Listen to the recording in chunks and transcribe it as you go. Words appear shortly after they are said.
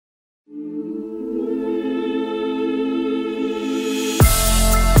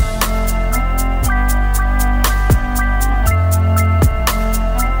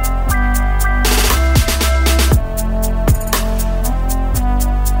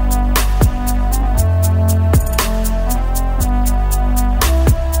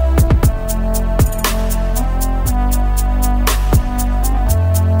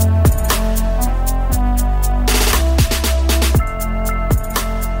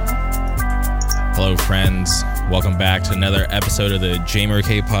Hello, friends. Welcome back to another episode of the Jamer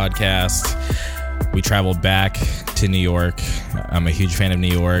K podcast. We traveled back to New York. I'm a huge fan of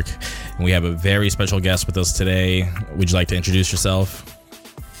New York, and we have a very special guest with us today. Would you like to introduce yourself?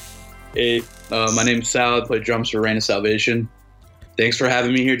 Hey, my name's Sal. I play drums for Reign of Salvation. Thanks for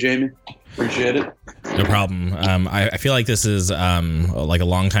having me here, Jamie. Appreciate it. No problem. I feel like this is like a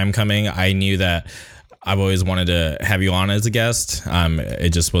long time coming. I knew that I've always wanted to have you on as a guest. It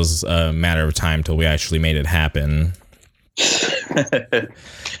just was a matter of time till we actually made it happen.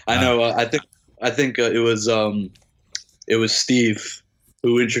 I know. I think it was Steve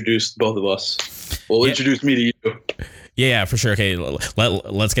who introduced both of us. Well, introduced me to you. Yeah, for sure. Okay,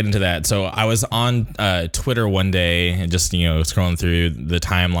 let's get into that. So I was on Twitter one day and just scrolling through the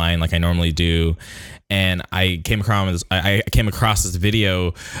timeline like I normally do, and I came across this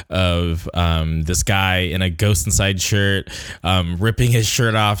video of this guy in a Ghost Inside shirt ripping his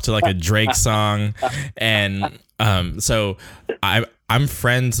shirt off to like a Drake song, and so I'm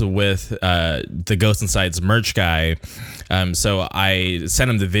friends with the Ghost Inside's merch guy. So I sent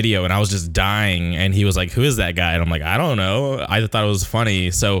him the video and I was just dying, and he was like, "Who is that guy?" And I'm like, "I don't know. I thought it was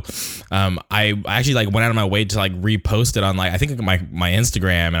funny." So I actually like went out of my way to like repost it on like I think my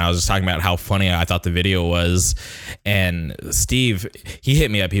Instagram, and I was just talking about how funny I thought the video was. And Steve, he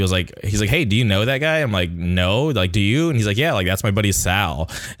hit me up. He's like, "Hey, do you know that guy?" I'm like, "No." Like, "Do you?" And he's like, "Yeah, like that's my buddy Sal."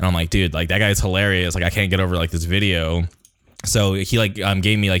 And I'm like, "Dude, like that guy's hilarious. Like I can't get over like this video." So he like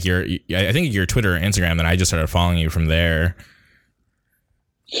gave me like I think your Twitter or Instagram, then I just started following you from there.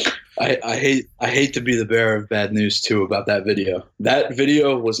 I hate to be the bearer of bad news too about that video. That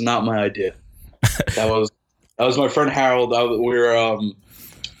video was not my idea. That was my friend Harold. We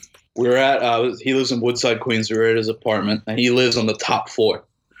were at he lives in Woodside, Queens. We were at his apartment, and he lives on the top floor.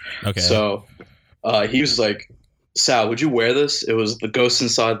 Okay. So he was like, "Sal, would you wear this?" It was the Ghost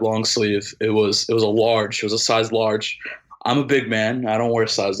Inside long sleeve. It was a large. It was a size large. I'm a big man. I don't wear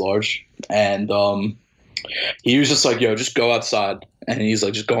size large. And he was just like, "Yo, just go outside." And he's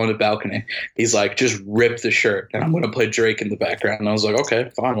like, "Just go on the balcony." He's like, "Just rip the shirt, and I'm going to play Drake in the background." And I was like, "Okay,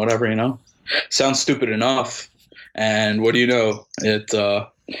 fine, whatever, Sounds stupid enough." And what do you know?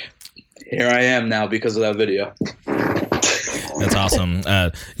 Here I am now because of that video. That's awesome.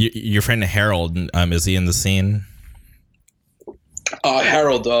 Your friend Harold, is he in the scene?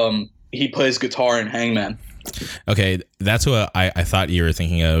 Harold, he plays guitar in Hangman. Okay, that's who I thought you were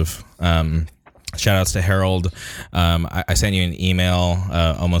thinking of. Shout outs to Harold. I sent you an email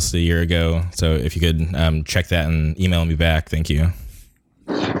almost a year ago, so if you could check that and email me back, thank you.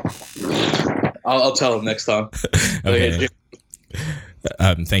 I'll tell him next time. Okay.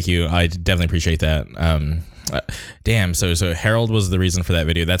 Thank you. I definitely appreciate that. Damn. So Harold was the reason for that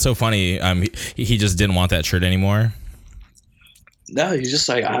video. That's so funny. He just didn't want that shirt anymore. No, he's just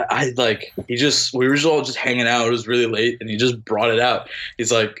like, we were all just hanging out. It was really late, and he just brought it out.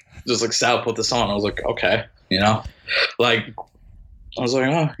 He's like, "Sal, put this on." I was like, "Okay," like, I was like,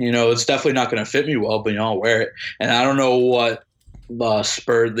 "Oh, it's definitely not going to fit me well, but I'll wear it." And I don't know what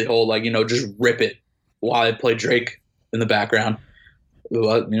spurred the whole, just rip it while I play Drake in the background.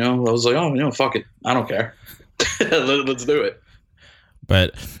 But, I was like, "Oh, fuck it. I don't care. Let's do it."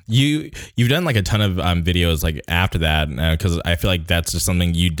 But you've done like a ton of videos like after that, because I feel like that's just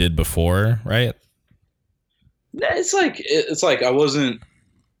something you did before, right? It's like I wasn't.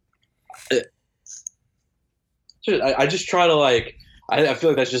 I just try to I feel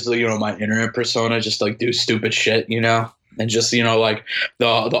like that's just my internet persona, just like do stupid shit, and just like the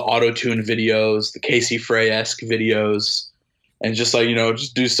auto-tune videos, the Casey Frey-esque videos, and just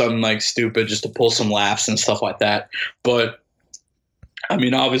just do something like stupid just to pull some laughs and stuff like that. But I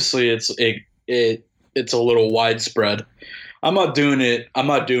mean, obviously, it's a little widespread. I'm not doing it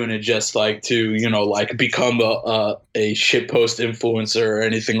just like to become a shitpost influencer or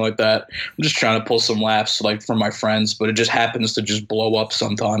anything like that. I'm just trying to pull some laughs like from my friends, but it just happens to just blow up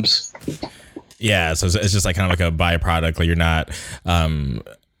sometimes. Yeah, so it's just like kind of like a byproduct. Like you're not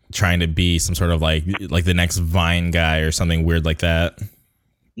trying to be some sort of like the next Vine guy or something weird like that.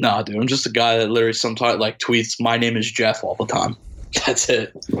 Nah, dude, I'm just a guy that literally sometimes tweets, "My name is Jeff" all the time. That's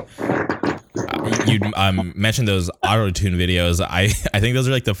it. You mentioned those auto-tune videos. I think those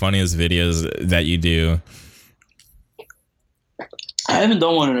are like the funniest videos that you do. I haven't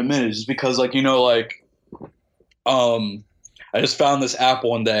done one in a minute just because I just found this app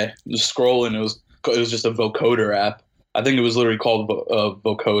one day, just scrolling. It was just a vocoder app. I think it was literally called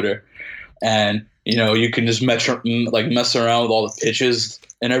vocoder. And you can just mess around with all the pitches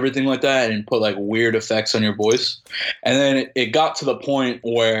and everything like that, and put like weird effects on your voice. And then it got to the point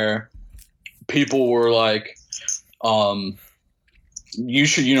where people were like, you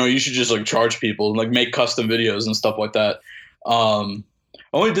should just like charge people and like make custom videos and stuff like that. I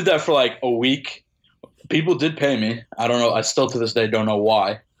only did that for like a week. People did pay me. I don't know. I still to this day don't know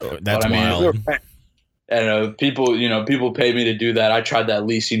why. That's wild. And people paid me to do that. I tried to at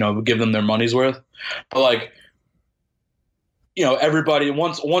least, give them their money's worth. But like, everybody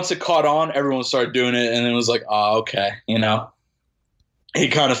once it caught on, everyone started doing it, and it was like, oh, okay, He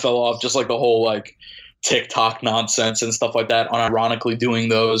kind of fell off, just like the whole like TikTok nonsense and stuff like that. Unironically doing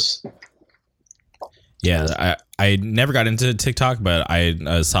those. Yeah, I never got into TikTok, but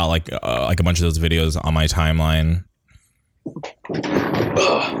I saw like a bunch of those videos on my timeline.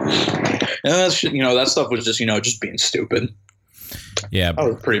 And that's that stuff was just being stupid. Yeah, that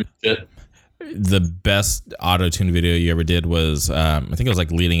was pretty much it. The best auto-tune video you ever did was I think it was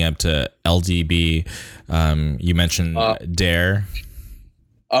like leading up to LDB. You mentioned Dare.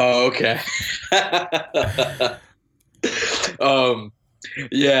 Oh, okay.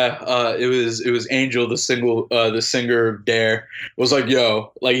 Yeah, it was Angel, the singer of Dare, was like,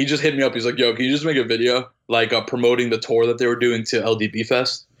 yo, like he just hit me up. He's like, yo, can you just make a video like promoting the tour that they were doing to LDB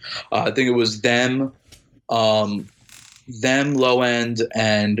Fest? I think it was them, Low End,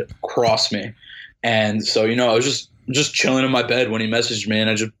 and Cross Me. And so, I was just chilling in my bed when he messaged me, and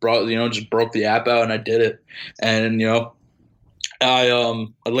I just broke the app out and I did it. And, I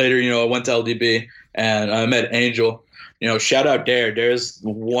later, I went to LDB and I met Angel. Shout out Dare. Dare's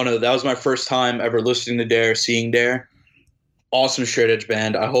that was my first time ever listening to Dare, seeing Dare. Awesome straight edge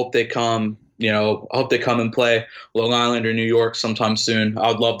band. I hope they come, and play Long Island or New York sometime soon. I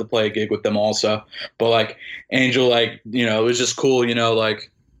would love to play a gig with them also. But like Angel, like, it was just cool,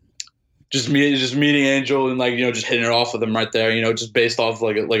 like just meeting Angel and like, just hitting it off with him right there, just based off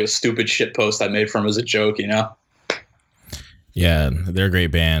like a stupid shit post I made for him as a joke, Yeah, they're a great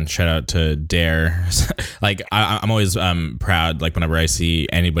band. Shout out to Dare. Like I'm always proud, like whenever I see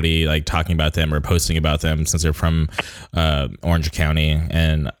anybody like talking about them or posting about them, since they're from Orange County,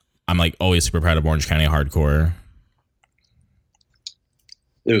 and I'm like always super proud of Orange County hardcore.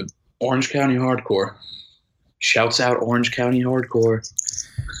 Dude, Orange County hardcore. Shouts out Orange County hardcore.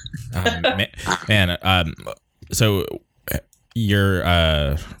 Man, so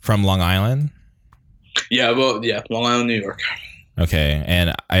you're from Long Island? Yeah, Long Island, New York. Okay,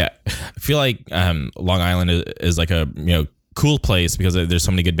 and I feel like Long Island is like a cool place because there's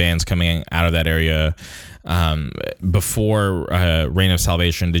so many good bands coming out of that area. Before Reign of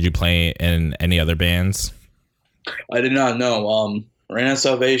Salvation, did you play in any other bands? I did not know. Reign of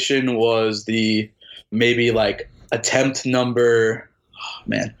Salvation was the maybe like attempt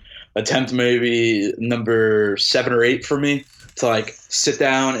maybe number 7 or 8 for me to like sit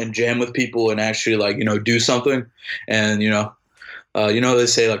down and jam with people and actually like do something. And they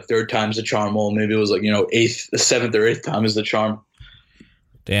say like third time's the charm. Well, maybe it was like 7th or 8th time is the charm.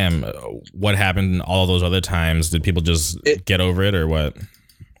 Damn, what happened all those other times? Did people just get over it or what?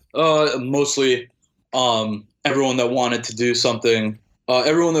 Mostly everyone that wanted to do something,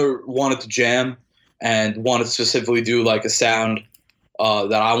 everyone that wanted to jam and wanted to specifically do like a sound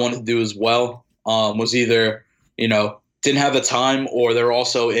that I wanted to do as well, was either didn't have the time, or they're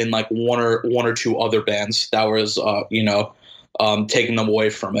also in like one or two other bands that was taking them away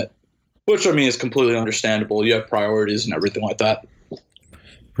from it, which I mean is completely understandable. You have priorities and everything like that.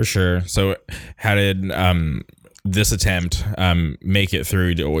 For sure. So how did this attempt make it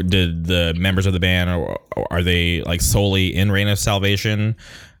through? Did the members of the band, or are they like solely in Reign of Salvation?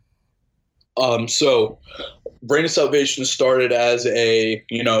 So Reign of Salvation started as a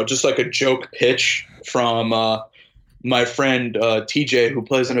just like a joke pitch from my friend TJ, who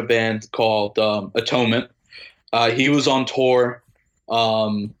plays in a band called Atonement. He was on tour.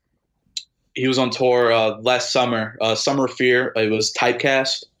 Last summer. Summer Fear. It was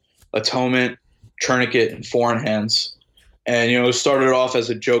Typecast, Atonement, Tourniquet, and Foreign Hands. And it started off as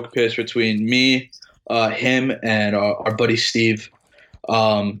a joke pitch between me, him, and our buddy Steve.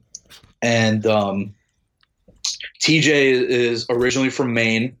 TJ is originally from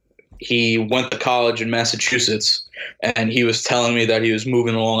Maine. He went to college in Massachusetts, and he was telling me that he was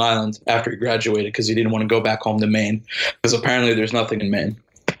moving to Long Island after he graduated because he didn't want to go back home to Maine, because apparently there's nothing in Maine.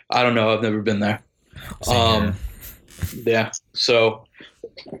 I don't know. I've never been there. Yeah. So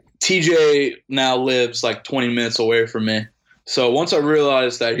TJ now lives like 20 minutes away from me. So once I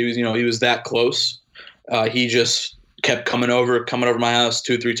realized that he was that close, he just kept coming over my house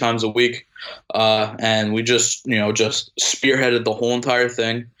 2-3 times a week. And we just spearheaded the whole entire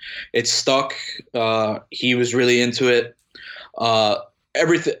thing. It stuck. He was really into it.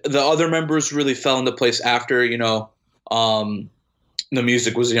 Everything, the other members really fell into place after, the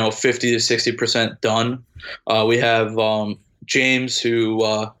music was, 50 to 60% done. We have James, who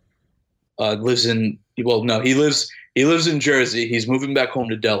lives in he lives in Jersey. He's moving back home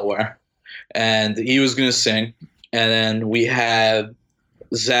to Delaware, and he was going to sing. And then we have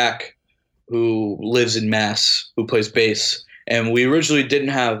Zach, who lives in Mass, who plays bass. And we originally didn't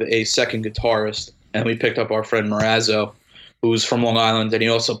have a second guitarist, and we picked up our friend Morazzo, who's from Long Island, and he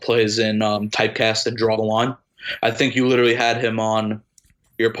also plays in Typecast and Draw the Line. I think you literally had him on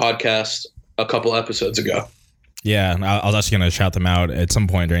your podcast a couple episodes ago. Yeah, I was actually going to shout them out at some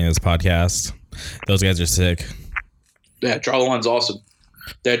point during this podcast. Those guys are sick. Yeah, Draw the Line's awesome.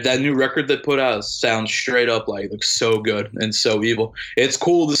 That new record they put out sounds straight up like looks so good and so evil. It's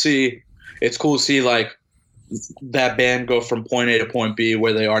cool to see. It's cool to see like that band go from point A to point B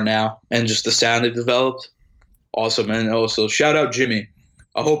where they are now, and just the sound they developed. Awesome, and also shout out Jimmy.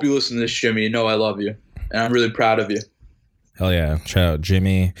 I hope you listen to this, Jimmy. You know I love you, and I'm really proud of you. Hell yeah! Shout out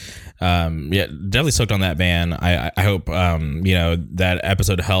Jimmy. Yeah, definitely stoked on that band. I hope that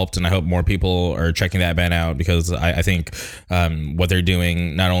episode helped, and I hope more people are checking that band out, because I think what they're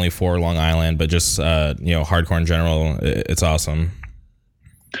doing, not only for Long Island but just hardcore in general, it's awesome.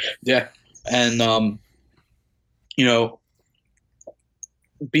 Yeah, and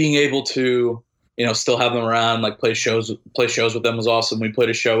being able to still have them around, like play shows with them was awesome. We played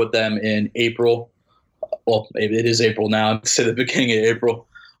a show with them in April. Well, maybe it is April now. It's at the beginning of April.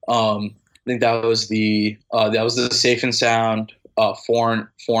 I think that was the Safe and Sound foreign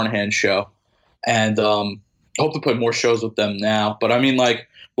hand show, and hope to put more shows with them now. But I mean, like,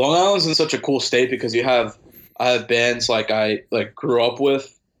 Long Island's in such a cool state because I have bands like I grew up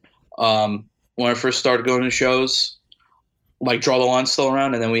with when I first started going to shows, like Draw the Line's still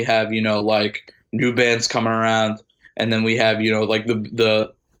around, and then we have like new bands coming around, and then we have like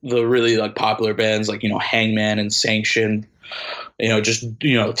the really like popular bands like Hangman and Sanction, just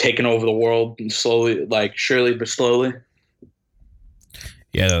taking over the world slowly, like surely but slowly.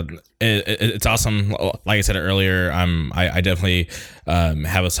 Yeah, it's awesome. Like I said earlier, I definitely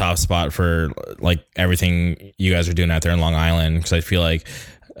have a soft spot for like everything you guys are doing out there in Long Island, because I feel like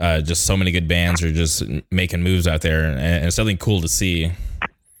just so many good bands are just making moves out there, and it's something cool to see.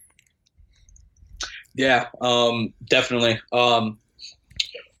 Yeah, definitely.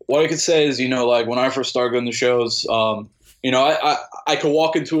 What I could say is, like when I first started going to shows, I could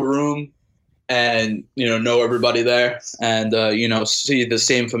walk into a room and, know everybody there, and, see the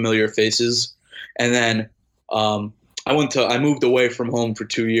same familiar faces. And then I moved away from home for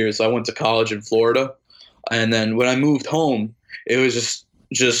 2 years. I went to college in Florida. And then when I moved home, it was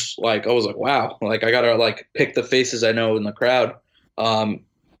just like, I was like, wow, like I got to like pick the faces I know in the crowd.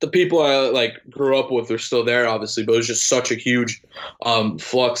 The people I like grew up with are still there, obviously, but it was just such a huge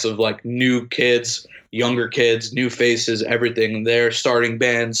flux of like new kids, younger kids, new faces, everything. They're starting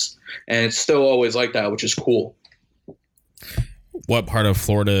bands, and it's still always like that, which is cool. What part of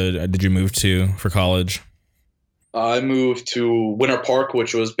Florida did you move to for college? I moved to Winter Park,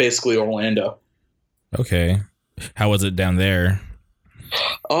 which was basically Orlando. Okay. How was it down there?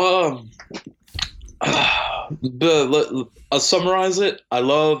 I'll summarize it. I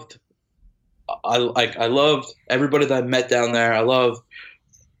loved everybody that I met down there. I love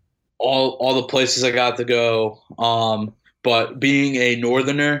all the places I got to go. But being a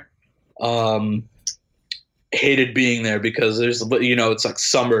northerner, hated being there because there's it's like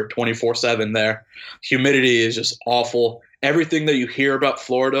summer 24/7 there. Humidity is just awful. Everything that you hear about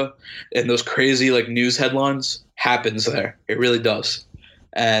Florida and those crazy like news headlines happens there. It really does.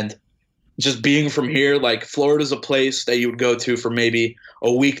 And just being from here, like Florida's a place that you would go to for maybe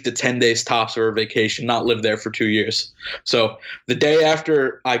a week to 10 days tops for a vacation, not live there for 2 years. So the day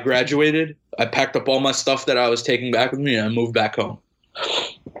after I graduated, I packed up all my stuff that I was taking back with me and I moved back home.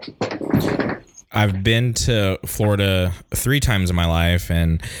 I've been to Florida 3 times in my life,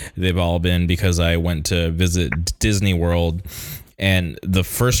 and they've all been because I went to visit Disney World. And the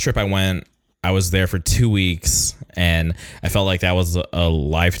first trip I went, I was there for 2 weeks, and I felt like that was a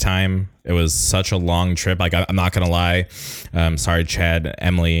lifetime. It was such a long trip. Like, I'm not going to lie. Sorry, Chad,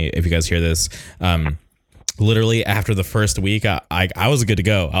 Emily, if you guys hear this. Literally after the first week, I was good to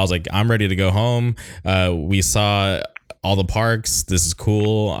go. I was like, I'm ready to go home. We saw all the parks. This is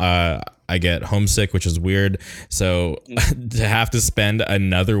cool. I get homesick, which is weird. So to have to spend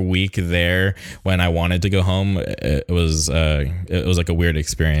another week there when I wanted to go home, it was like a weird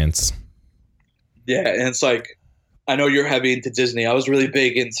experience. Yeah, and it's like, I know you're heavy into Disney. I was really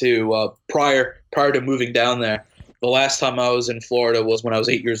big into prior to moving down there. The last time I was in Florida was when I was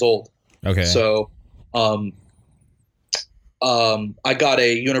 8 years old. Okay. So, I got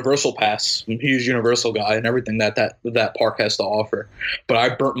a Universal pass. I'm a huge Universal guy and everything that park has to offer. But I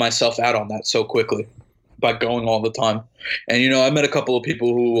burnt myself out on that so quickly. by going all the time. And, you know, I met a couple of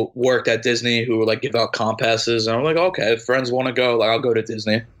people who worked at Disney who would like give out comp passes. And I'm like, okay, if friends want to go, like I'll go to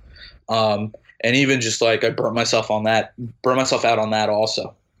Disney. And even just like I burnt myself out on that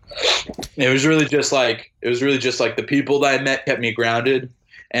also. It was really just like the people that I met kept me grounded,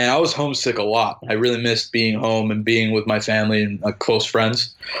 and I was homesick a lot. I really missed being home and being with my family and like close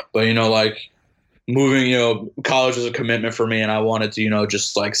friends. But you know, like moving, you know, college was a commitment for me, and I wanted to, you know,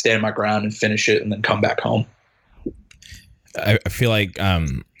 just like stand my ground and finish it, and then come back home. I feel like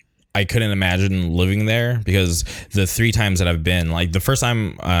I couldn't imagine living there, because the 3 times that I've been, like the first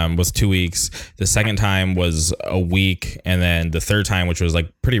time was 2 weeks, the second time was a week, and then the third time, which was like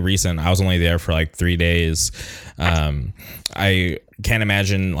pretty recent, I was only there for like 3 days. I can't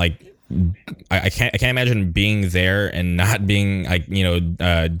imagine I can't imagine being there and not being like, you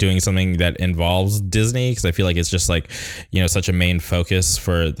know, doing something that involves Disney, because I feel like it's just like, you know, such a main focus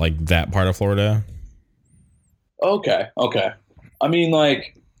for like that part of Florida. Okay. I mean,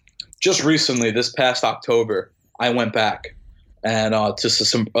 like, just recently, this past October, I went back and to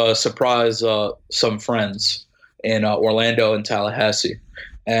surprise some friends in Orlando and Tallahassee.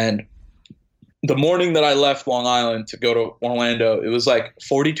 And the morning that I left Long Island to go to Orlando, it was like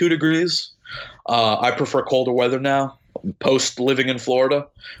 42 degrees. I prefer colder weather now, post living in Florida.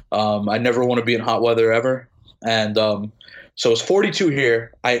 I never want to be in hot weather ever. And so it's 42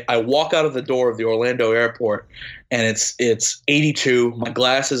 here. I walk out of the door of the Orlando airport, and it's 82. My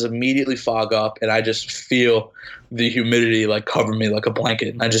glasses immediately fog up, and I just feel the humidity like cover me like a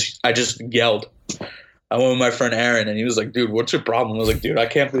blanket. And I just yelled. I went with my friend Aaron, and he was like, "Dude, what's your problem?" I was like, "Dude, I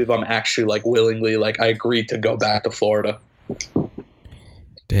can't believe I'm actually like willingly like I agreed to go back to Florida."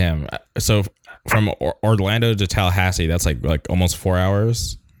 Damn. So from Orlando to Tallahassee, that's like almost 4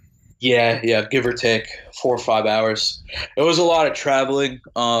 hours. Yeah, give or take 4 or 5 hours. It was a lot of traveling,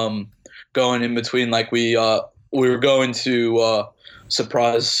 going in between. Like we were going to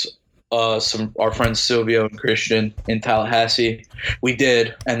surprise our friends Silvio and Christian in Tallahassee. We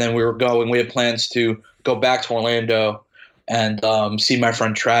did, and then we had plans to go back to Orlando and see my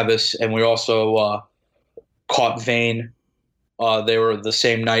friend Travis, and we also caught Vane. They were the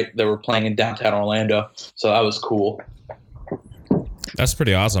same night they were playing in downtown Orlando, so that was cool. That's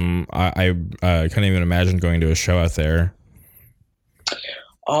pretty awesome. I couldn't even imagine going to a show out there.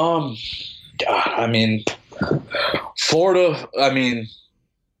 I mean, Florida, I mean,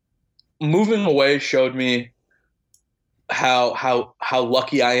 moving away showed me how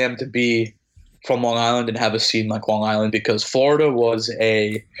lucky I am to be from Long Island and have a scene like Long Island, because Florida was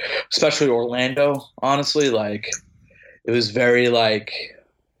especially Orlando, honestly, like it was very like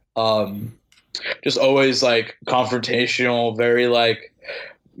just always like confrontational, very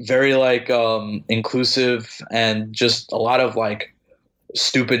inclusive, and just a lot of like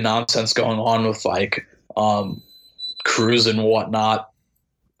stupid nonsense going on with like crews and whatnot.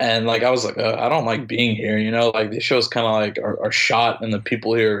 And like I was like, I don't like being here, you know, like these shows kind of like are shot, and the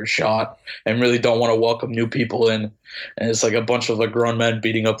people here are shot and really don't want to welcome new people in, and it's like a bunch of like grown men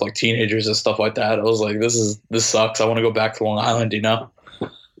beating up like teenagers and stuff like that. I was like, this sucks. I want to go back to Long Island, you know.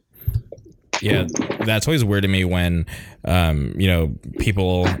 Yeah, that's always weird to me when, you know,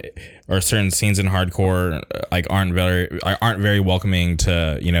 people or certain scenes in hardcore like aren't very welcoming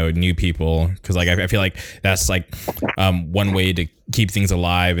to, you know, new people, because like I feel like that's like one way to keep things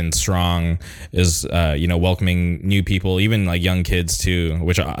alive and strong is you know, welcoming new people, even like young kids too,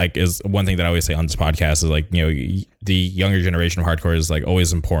 which like is one thing that I always say on this podcast is like, you know, the younger generation of hardcore is like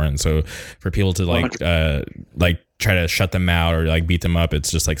always important. So for people to like try to shut them out or like beat them up,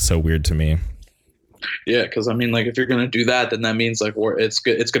 it's just like so weird to me. Yeah, because I mean, like if you're gonna do that, then that means like it's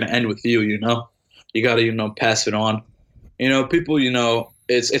gonna end with you. You know, you got to, you know, pass it on. You know, people, you know,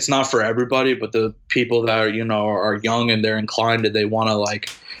 it's not for everybody, but the people that are, you know, are young and they're inclined and they want to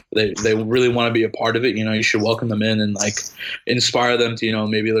like they really want to be a part of it. You know, you should welcome them in and like inspire them to, you know,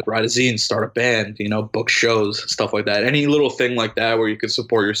 maybe like write a zine, start a band, you know, book shows, stuff like that. Any little thing like that where you could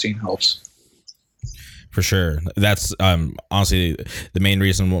support your scene helps. For sure. That's honestly the main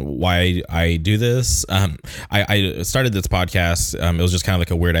reason why I do this. I started this podcast. It was just kind of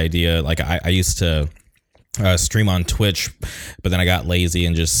like a weird idea. Like I used to stream on Twitch, but then I got lazy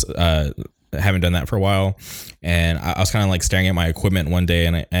and just haven't done that for a while. And I was kind of like staring at my equipment one day,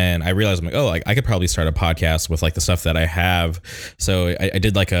 and I realized I'm like, oh, like I could probably start a podcast with like the stuff that I have. So I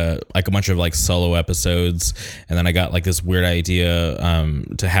did like a bunch of like solo episodes, and then I got like this weird idea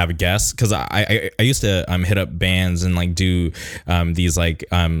to have guests, because I used to hit up bands and like do these like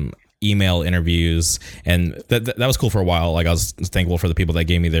email interviews, and that was cool for a while. Like I was thankful for the people that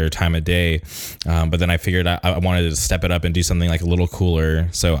gave me their time of day, but then I figured I wanted to step it up and do something like a little cooler.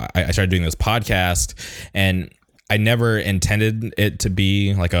 So I started doing this podcast, and I never intended it to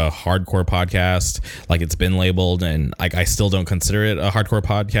be like a hardcore podcast, like it's been labeled, and like I still don't consider it a hardcore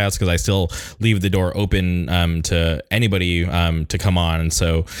podcast because I still leave the door open to anybody to come on. And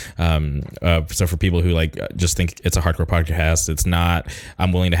so for people who like just think it's a hardcore podcast, it's not.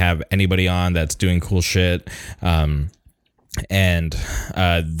 I'm willing to have anybody on that's doing cool shit. And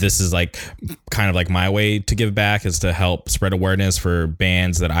this is like kind of like my way to give back, is to help spread awareness for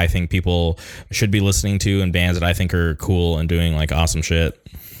bands that I think people should be listening to, and bands that I think are cool and doing like awesome shit.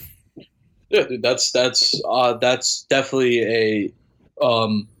 Yeah, dude, that's definitely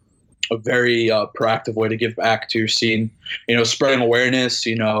a very proactive way to give back to your scene. You know, spreading awareness.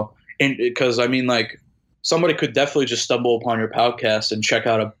 You know, because I mean, like, somebody could definitely just stumble upon your podcast and check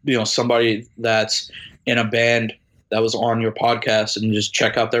out somebody that's in a band that was on your podcast and just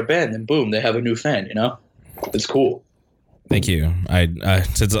check out their band, and boom, they have a new fan. You know, it's cool. Thank you.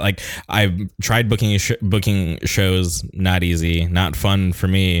 Since like I've tried booking shows, not easy, not fun for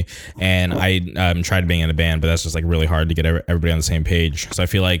me, and I tried being in a band, but that's just like really hard to get everybody on the same page. So I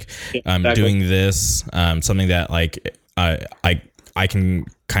feel like doing this, something that like I can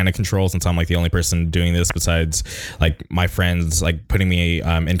kind of control, since I'm like the only person doing this besides like my friends, like putting me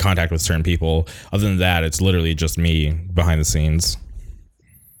in contact with certain people. Other than that, it's literally just me behind the scenes.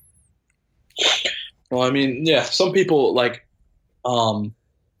 Well, I mean, yeah, some people like,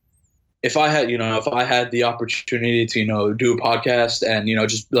 if I had the opportunity to, do a podcast and,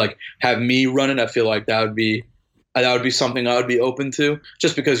 just like have me run it, I feel like that would be something I would be open to,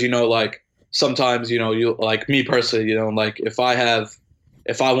 just because, like sometimes, you like me personally, like if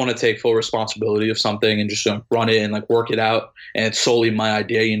I want to take full responsibility of something and just run it and like work it out, and it's solely my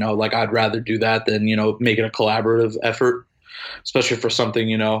idea, like I'd rather do that than, make it a collaborative effort. Especially for something,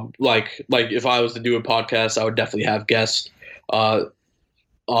 like if I was to do a podcast, I would definitely have guests, either,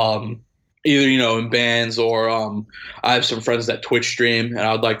 in bands, or I have some friends that Twitch stream, and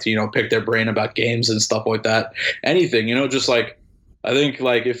I would like to, pick their brain about games and stuff like that. Anything, just like, I think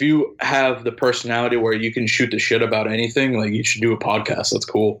like if you have the personality where you can shoot the shit about anything, like you should do a podcast. That's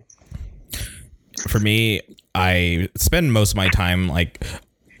cool. For me, I spend most of my time like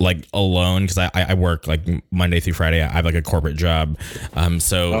alone, because I work like Monday through Friday. I have like a corporate job,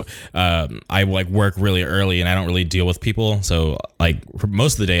 so I like work really early, and I don't really deal with people. So like for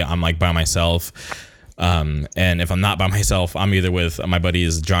most of the day, I'm like by myself. And if I'm not by myself, I'm either with my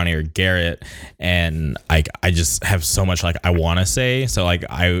buddies Johnny or Garrett, and I just have so much like I want to say. So like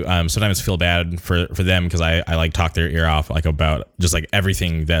I sometimes feel bad for them, because I like talk their ear off like about just like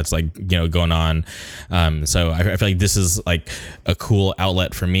everything that's like going on. So I feel like this is like a cool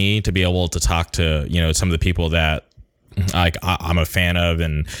outlet for me to be able to talk to some of the people that like I'm a fan of,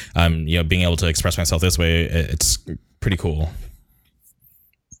 and being able to express myself this way, it's pretty cool.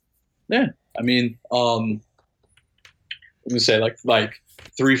 Yeah. I mean, I'm gonna say like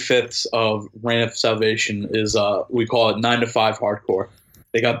 3/5 of Reign of Salvation is we call it 9 to 5 hardcore.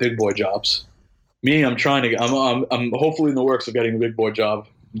 They got big boy jobs. Me, I'm hopefully in the works of getting a big boy job.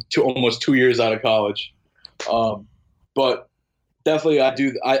 Almost 2 years out of college, but definitely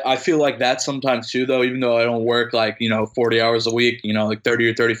I feel like that sometimes too, though. Even though I don't work like 40 hours a week, like 30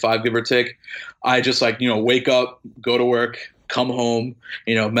 or 35 give or take, I just like wake up, go to work, come home,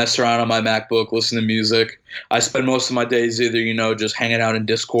 mess around on my MacBook, listen to music. I spend most of my days either, just hanging out in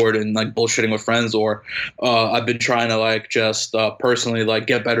Discord and like bullshitting with friends, or I've been trying to like just personally like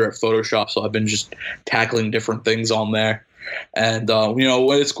get better at Photoshop. So I've been just tackling different things on there. And,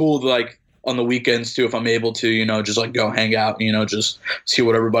 it's cool to like on the weekends too, if I'm able to, just like go hang out, just see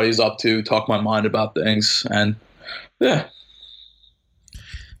what everybody's up to, talk my mind about things. And yeah.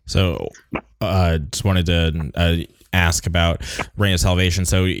 So just wanted to ask about Reign of Salvation.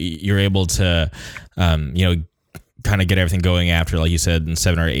 So you're able to, kind of get everything going after, like you said,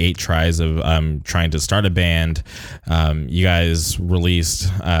 7 or 8 tries of trying to start a band. You guys released,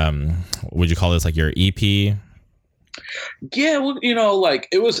 would you call this like your EP? Yeah, well, like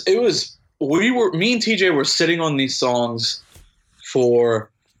it was. Me and TJ were sitting on these songs for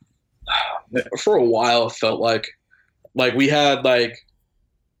a while. It felt like we had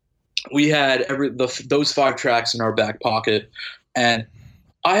those 5 tracks in our back pocket, and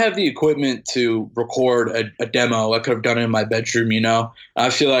I have the equipment to record a demo. I could have done it in my bedroom, I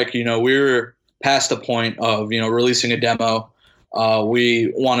feel like, we're past the point of, releasing a demo.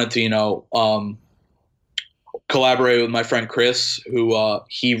 We wanted to, collaborate with my friend Chris, who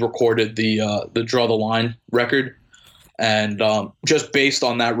he recorded the Draw the Line record. And just based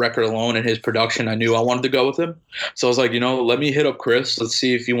on that record alone and his production, I knew I wanted to go with him. So I was like, let me hit up Chris. Let's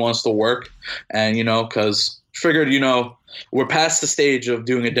see if he wants to work. And, because figured, we're past the stage of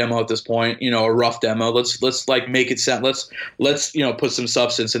doing a demo at this point, a rough demo. Let's like make it sound, let's put some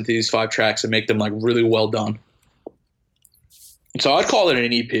substance into these 5 tracks and make them like really well done. So I'd call it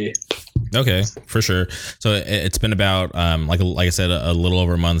an EP. Okay, for sure. So it's been about like I said, a little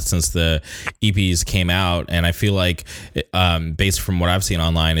over a month since the EPs came out, and I feel like based from what I've seen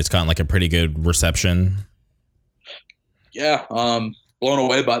online, it's gotten like a pretty good reception. Yeah, blown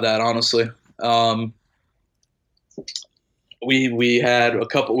away by that, honestly. We had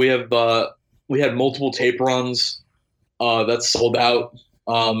multiple tape runs that sold out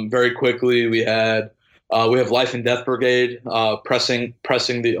very quickly. We have Life and Death Brigade pressing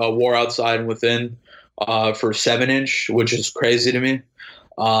the War Outside and Within for 7-inch, which is crazy to me.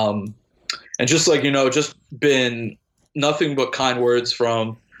 And just like, just been nothing but kind words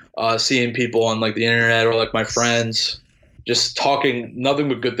from seeing people on like the internet or like my friends just talking nothing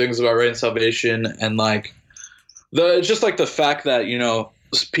but good things about Radiant Salvation, and like just like the fact that,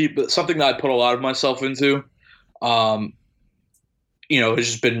 people, something that I put a lot of myself into, has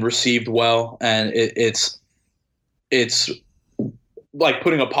just been received well, and it's like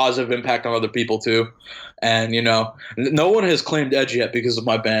putting a positive impact on other people too. And no one has claimed Edge yet because of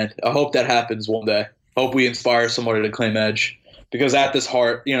my band. I hope that happens one day. I hope we inspire somebody to claim Edge, because at the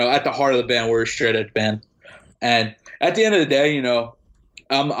heart of the band, we're a straight edge band. And at the end of the day,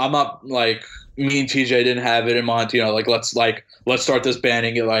 I'm not like, me and TJ didn't have it in mind, let's start this band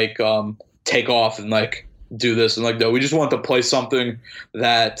and get like take off and like do this, and like, no, we just want to play something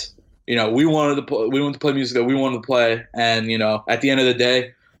that we wanted to play music that we wanted to play. And at the end of the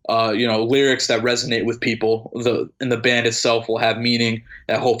day, lyrics that resonate with people, and the band itself will have meaning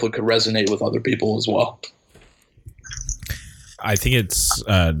that hopefully could resonate with other people as well. I think it's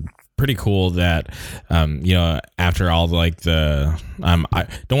pretty cool that after all like the I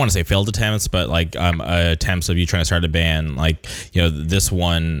don't want to say failed attempts, but like attempts of you trying to start a band, like this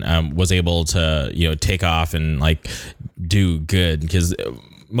one was able to take off and like do good, because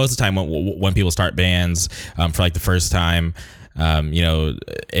most of the time when people start bands for like the first time,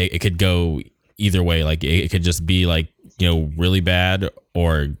 it could go either way. Like it could just be like really bad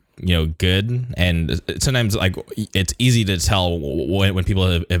or good. And sometimes like it's easy to tell when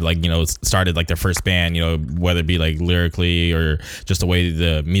people have like started like their first band, whether it be like lyrically or just the way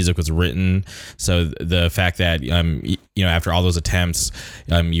the music was written. So the fact that after all those attempts,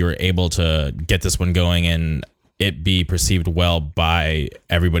 you were able to get this one going and it be perceived well by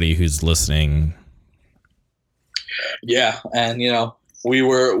everybody who's listening. Yeah, and we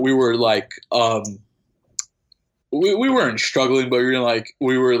were like we weren't struggling, but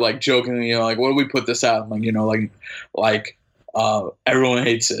we were like joking, like, what do we put this out? Like everyone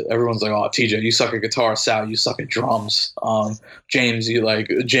hates it. Everyone's like, oh, TJ, you suck at guitar. Sal, you suck at drums. James, you're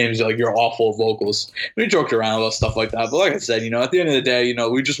awful at vocals. We joked around about stuff like that. But like I said, at the end of the day,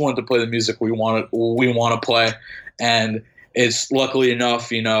 we just wanted to play the music we want to play. And it's luckily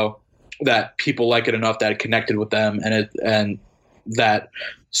enough, that people like it enough that it connected with them, and that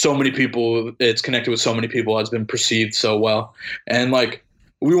so many people, it's connected with so many people, has been perceived so well. And like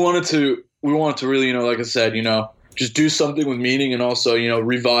we wanted to really, like I said, just do something with meaning, and also,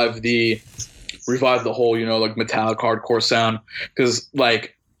 revive the whole, like metallic hardcore sound. Because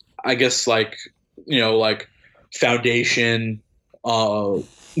like, I guess like, like Foundation,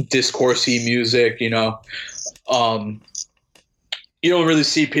 discourse-y music, you don't really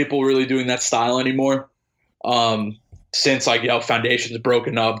see people really doing that style anymore. Since like, Foundation's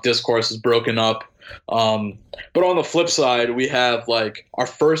broken up, Discourse is broken up. But on the flip side, we have like our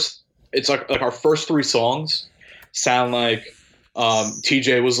first 3 songs sound like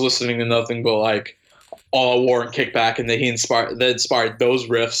TJ was listening to nothing but like All Out War and Kickback, and that inspired those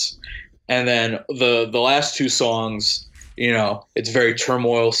riffs. And then the last 2 songs, it's very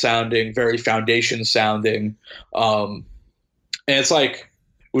Turmoil sounding, very Foundation sounding. And it's like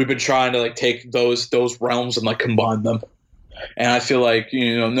we've been trying to like take those realms and like combine them. And I feel like,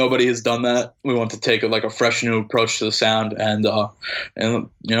 nobody has done that. We want to take a fresh new approach to the sound, and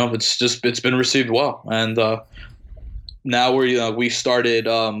it's been received well. And now we started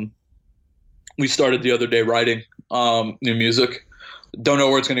the other day writing new music. Don't know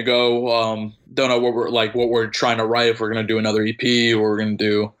where it's gonna go. Don't know what we're trying to write, if we're gonna do another EP or we're gonna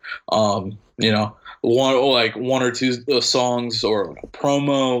do one or 2 songs or a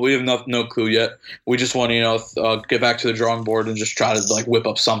promo. We have no clue yet. We just want to get back to the drawing board and just try to like whip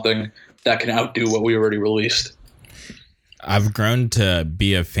up something that can outdo what we already released. I've grown to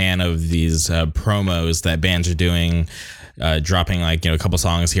be a fan of these promos that bands are doing, dropping like, a couple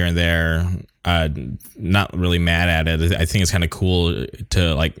songs here and there. Not really mad at it. I think it's kind of cool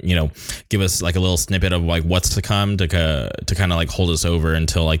to like, give us like a little snippet of like what's to come to kind of like hold us over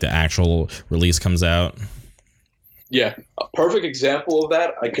until like the actual release comes out. Yeah, a perfect example of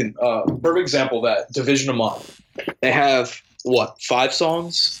that. Division of Mind. They have 5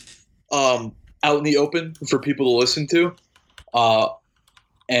 songs out in the open for people to listen to.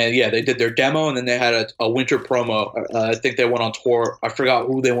 And yeah, they did their demo, and then they had a winter promo. I think they went on tour. I forgot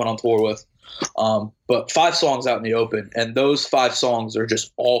who they went on tour with. But 5 songs out in the open, and those 5 songs are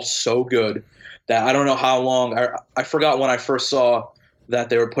just all so good that I don't know how long. I forgot when I first saw that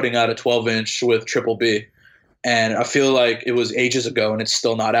they were putting out a 12-inch with Triple B, and I feel like it was ages ago, and it's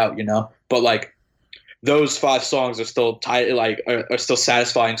still not out, But like those 5 songs are still tight, like are still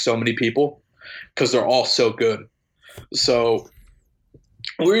satisfying so many people because they're all so good. So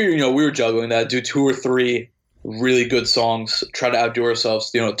we were juggling that, do 2 or 3 really good songs, try to outdo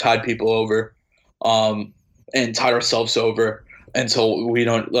ourselves, tide people over, and tide ourselves over until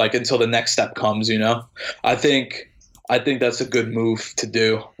until the next step comes, I think that's a good move to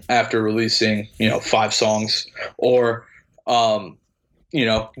do after releasing, 5 songs, or,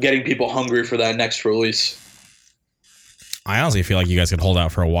 getting people hungry for that next release. I honestly feel like you guys could hold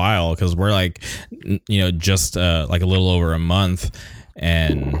out for a while, because we're like, just like a little over a month.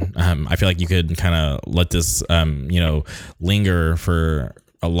 And I feel like you could kind of let this, linger for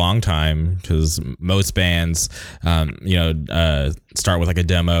a long time, because most bands, start with like a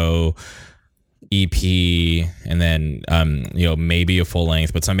demo EP and then, maybe a full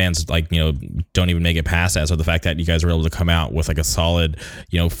length. But some bands don't even make it past that. So the fact that you guys were able to come out with like a solid,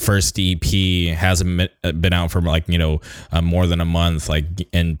 first EP, hasn't been out for like, more than a month,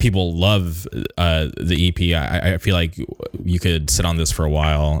 and people love the EP. I feel like you could sit on this for a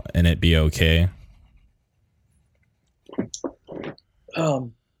while and it'd be okay. I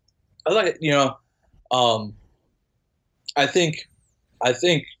like, I think,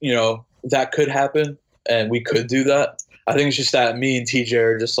 that could happen, and we could do that. I think it's just that me and TJ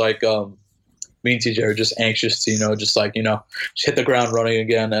are just anxious to, just hit the ground running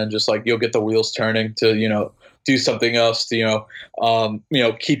again, and just like, you'll get the wheels turning to, do something else to,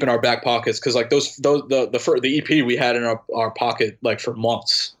 keep in our back pockets. Cause like the EP we had in our pocket, like for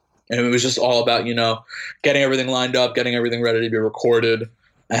months, and it was just all about, getting everything lined up, getting everything ready to be recorded,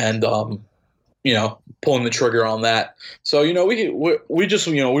 and, pulling the trigger on that. So, we just,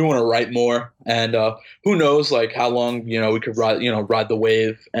 we want to write more, and who knows, like how long, we could ride the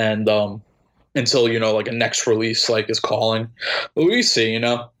wave, and until, like a next release like is calling. But we see,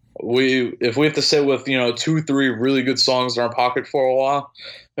 if we have to sit with, 2-3 really good songs in our pocket for a while,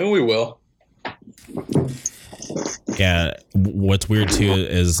 then we will. Yeah. What's weird too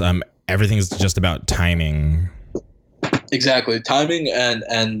is everything's just about timing. Exactly. Timing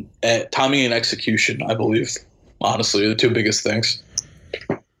and timing and execution, I believe, honestly, are the 2 biggest things.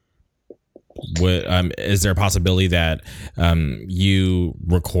 What, is there a possibility that you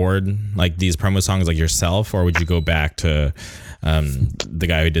record like these promo songs like yourself, or would you go back to the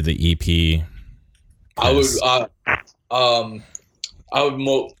guy who did the EP? I would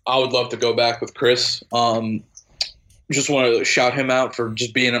love to go back with Chris. Just want to shout him out for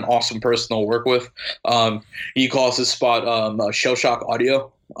just being an awesome person to work with. He calls his spot Shell Shock Audio.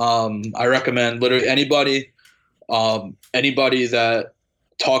 I recommend literally anybody that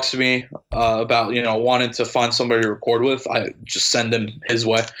talks to me about wanting to find somebody to record with, I just send him his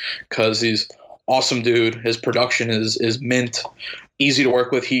way, because he's awesome dude. His production is mint, easy to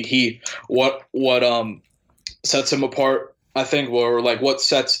work with. What sets him apart, I think, or like what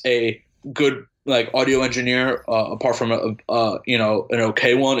sets a good like audio engineer apart from an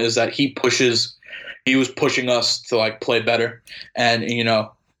okay one, is that he was pushing us to like play better, and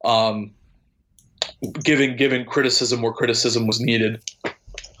giving criticism where criticism was needed.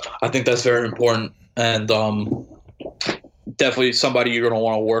 I think that's very important, and definitely somebody you're going to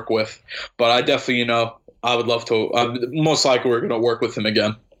want to work with. But I definitely, I would love to. Most likely, we're going to work with him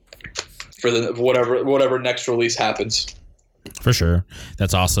again for the whatever next release happens. For sure.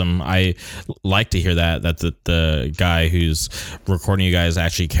 That's awesome. I like to hear that the guy who's recording you guys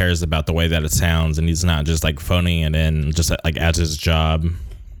actually cares about the way that it sounds, and he's not just like phoning it in just like as his job.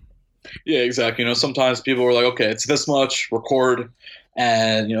 Yeah, exactly. Sometimes people are like, okay, it's this much, record,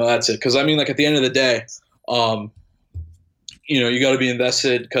 and that's it. Because I mean, like at the end of the day, you got to be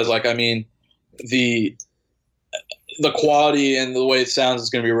invested, because like I mean, the quality and the way it sounds is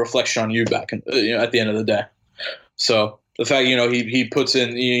going to be a reflection on you back at the end of the day. So the fact he puts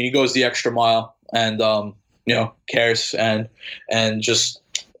in, he goes the extra mile, and cares, and just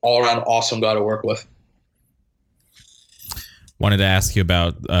all around awesome guy to work with. Wanted to ask you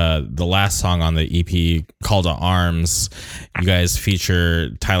about the last song on the EP, Call to Arms. You guys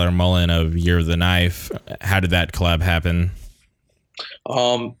feature Tyler Mullen of Year of the Knife. How did that collab happen?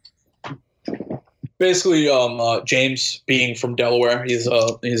 Basically, James, being from Delaware, he's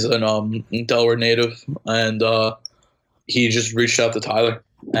an Delaware native, and he just reached out to Tyler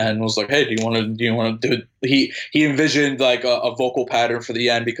and was like, "Hey, do you want to do it?" He envisioned like a vocal pattern for the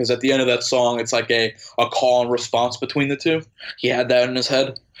end, because at the end of that song, it's like a call and response between the two. He had that in his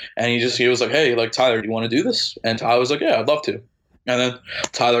head, and he was like, "Hey, like, Tyler, do you want to do this?" And Tyler was like, "Yeah, I'd love to." And then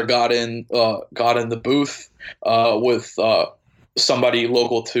Tyler got in the booth with somebody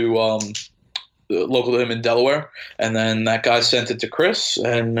local to him in Delaware, and then that guy sent it to Chris,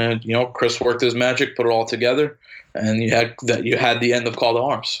 and Chris worked his magic, put it all together, and you had the end of Call to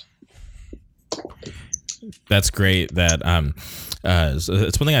Arms. That's great. That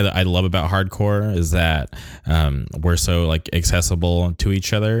it's one thing I love about hardcore is that we're so like accessible to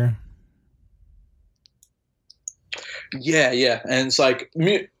each other. Yeah, and it's like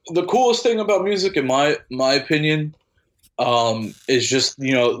the coolest thing about music, in my opinion, is just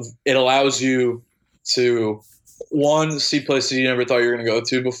it allows you to, one, see places you never thought you were going to go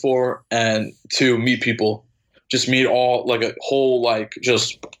to before, and two, meet people. Just meet all, like, a whole, like,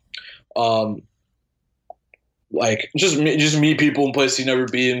 just meet people in places you never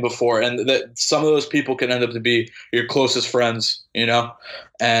been before, and that some of those people can end up to be your closest friends,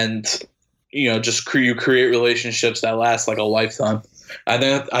 and just you create relationships that last like a lifetime. I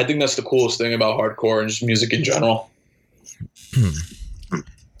think that's the coolest thing about hardcore and just music in general.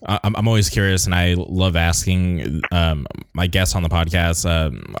 I'm always curious, and I love asking my guests on the podcast.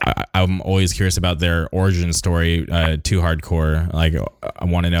 I'm always curious about their origin story to hardcore. Like, I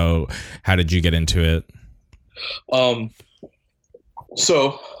want to know, how did you get into it?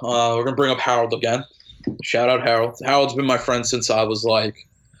 So we're gonna bring up Harold again. Shout out Harold. Harold's been my friend since I was like,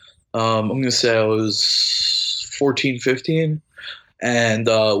 I'm gonna say I was 14, 15, and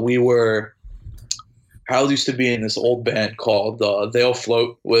Harold used to be in this old band called They'll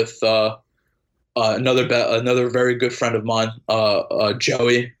Float with another very good friend of mine,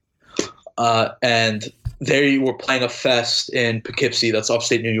 Joey, and they were playing a fest in Poughkeepsie, that's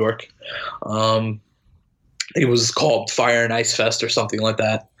upstate New York. It was called Fire and Ice Fest or something like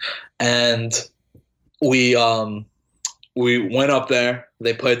that, and we went up there.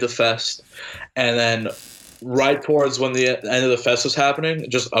 They played the fest, and then right towards when the end of the fest was happening,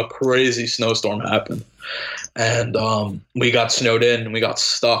 just a crazy snowstorm happened, and we got snowed in and we got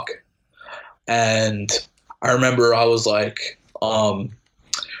stuck. And I remember I was like, I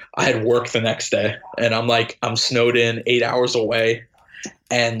had work the next day, and I'm snowed in 8 hours away,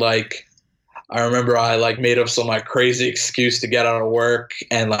 and like I remember I like made up some like crazy excuse to get out of work,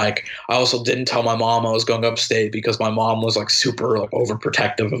 and like I also didn't tell my mom I was going upstate because my mom was like super like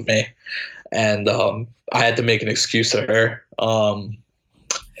overprotective of me, and I had to make an excuse to her.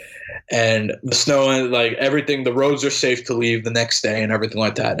 And the snow and like everything, the roads are safe to leave the next day and everything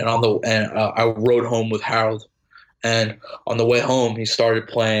like that. And I rode home with Harold, and on the way home he started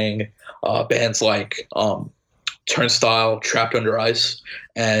playing bands like Turnstile, Trapped Under Ice,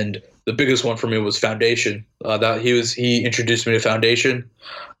 and the biggest one for me was Foundation. He introduced me to Foundation,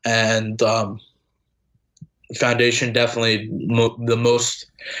 and Foundation definitely the most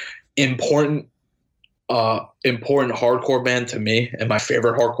important hardcore band to me, and my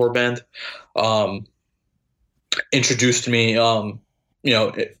favorite hardcore band. Introduced me,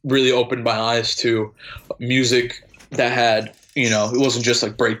 it really opened my eyes to music that had, it wasn't just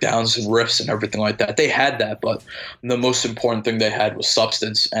like breakdowns and riffs and everything like that. They had that, but the most important thing they had was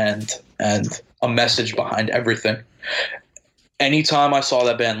substance and a message behind everything. Anytime I saw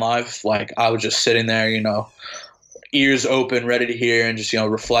that band live, like I was just sitting there, ears open, ready to hear, and just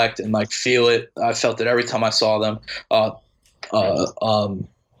reflect and like feel it. I felt it every time I saw them.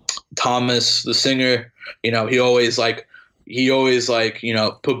 Thomas, the singer, he always put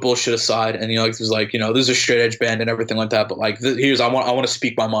bullshit aside, and this is this is a straight edge band and everything like that. But like I want to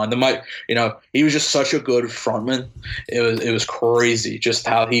speak my mind. He was just such a good frontman. It was crazy just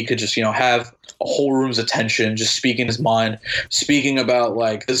how he could just have a whole room's attention, just speaking his mind, speaking about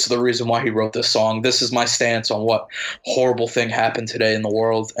like, this is the reason why he wrote this song. This is my stance on what horrible thing happened today in the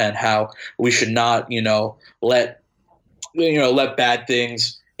world, and how we should not, let bad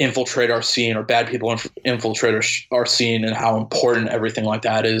things infiltrate our scene, or bad people infiltrate our scene, and how important everything like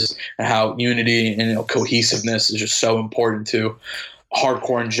that is, and how unity and cohesiveness is just so important to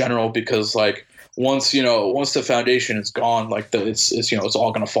hardcore in general, because like once the foundation is gone, like it's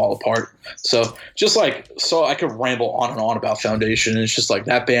all gonna fall apart. So just like, so I could ramble on and on about Foundation. It's just like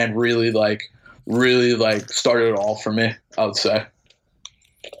that band really started it all for me, I would say,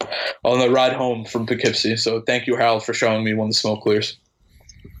 on the ride home from Poughkeepsie. So thank you, Harold, for showing me When the Smoke Clears.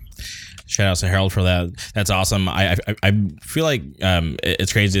 Shout out to Harold for that. That's awesome. I feel like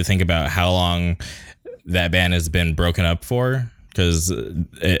it's crazy to think about how long that band has been broken up for, because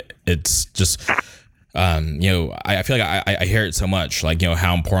it's just I feel like I hear it so much, like,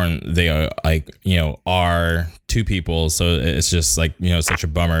 how important they are, like, are to people. So it's just like, such a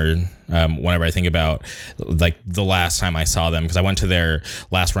bummer whenever I think about like the last time I saw them, because I went to their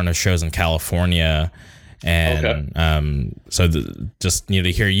last run of shows in California. And so just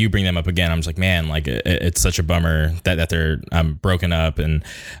to hear you bring them up again, I'm just like, man, like it's such a bummer that they're broken up, and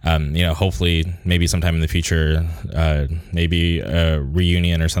hopefully maybe sometime in the future, maybe a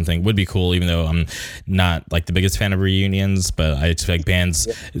reunion or something would be cool. Even though I'm not like the biggest fan of reunions, but I just feel like bands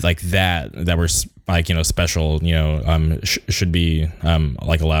like that were like special, should be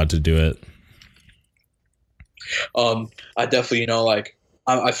like allowed to do it. I definitely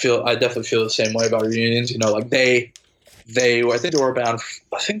I definitely feel the same way about reunions. Like they I think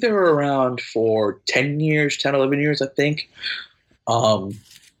they were around for 10 years, 11 years, I think. Don't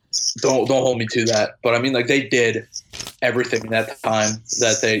hold me to that, but I mean, like, they did everything in that time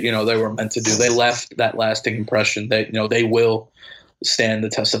that they were meant to do. They left that lasting impression that they will stand the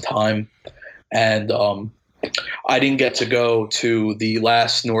test of time. And I didn't get to go to the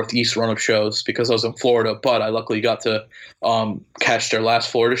last Northeast run of shows because I was in Florida, but I luckily got to catch their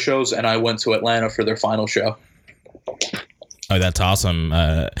last Florida shows, and I went to Atlanta for their final show. Oh, that's awesome.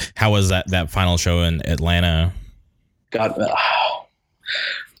 How was that final show in Atlanta? God,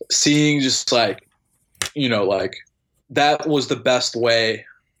 seeing just like, that was the best way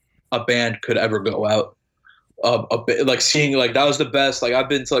a band could ever go out. A bit, like, seeing, like, that was the best. Like, I've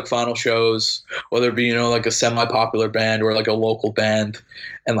been to like final shows, whether it be like a semi-popular band or like a local band,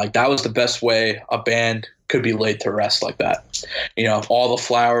 and like that was the best way a band could be laid to rest like that. All the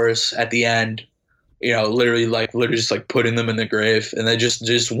flowers at the end, literally just like putting them in the grave, and they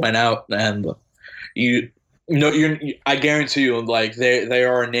just went out, and I guarantee you, like, they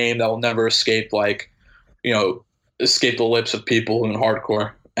are a name that will never escape escape the lips of people in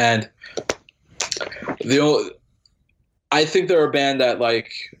hardcore. And I think they're a band that,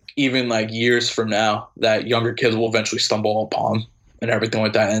 like, even like years from now, that younger kids will eventually stumble upon and everything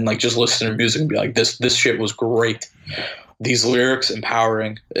like that, and like just listen to music and be like, this shit was great. These lyrics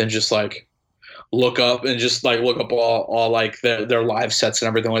empowering, and just like look up all like their live sets and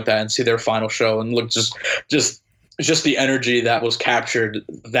everything like that, and see their final show, and look just the energy that was captured.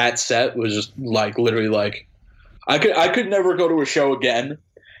 That set was just like literally like I could never go to a show again,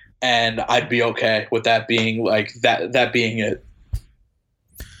 and I'd be okay with that being like that being it.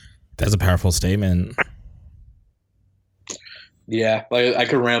 That's a powerful statement. Yeah, like I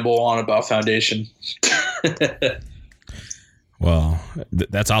could ramble on about Foundation. Well,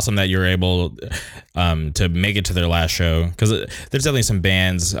 that's awesome that you're able to make it to their last show, because there's definitely some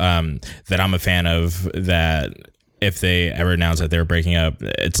bands that I'm a fan of that if they ever announce that they're breaking up,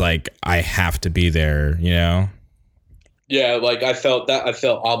 it's like I have to be there, Yeah, like I felt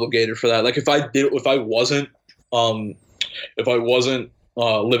obligated for that. Like if I wasn't living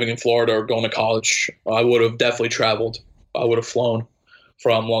in Florida or going to college, I would have definitely traveled. I would have flown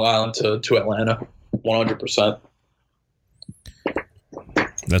from Long Island to Atlanta, 100%.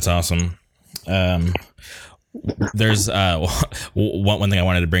 That's awesome. There's one thing I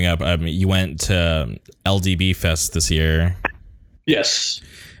wanted to bring up. You went to LDB Fest this year. Yes.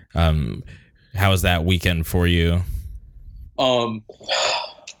 How was that weekend for you? How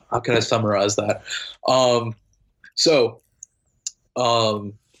can I summarize that? I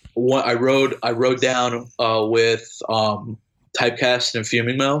rode down with Typecast and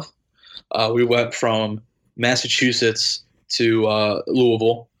Fuming Mouth. We went from Massachusetts to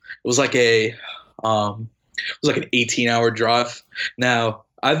Louisville. It was like an 18-hour drive. Now,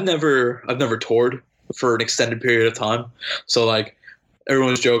 I've never toured for an extended period of time, so like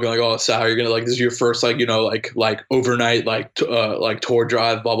everyone's joking like, "Oh, Sal, you're gonna like this is your first like overnight tour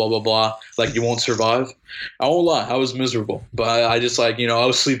drive, blah blah blah blah. Like you won't survive." I won't lie, I was miserable, but I just I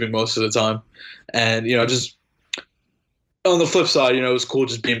was sleeping most of the time, and just on the flip side, it was cool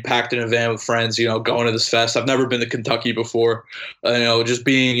just being packed in a van with friends, going to this fest. I've never been to Kentucky before, just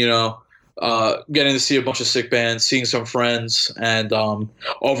being getting to see a bunch of sick bands, seeing some friends, and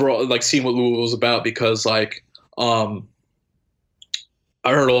overall like seeing what Louisville was about, because I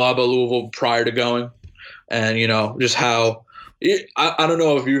heard a lot about Louisville prior to going, and just how I don't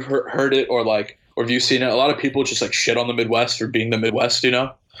know if you've heard it or like or have you seen it? A lot of people just like shit on the Midwest for being the Midwest, you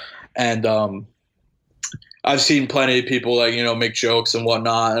know? And I've seen plenty of people like, you know, make jokes and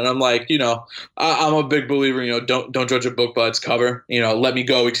whatnot. And I'm like, you know, I'm a big believer, you know, don't judge a book by its cover. You know, let me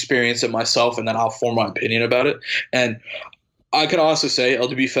go experience it myself and then I'll form my opinion about it. And I can honestly say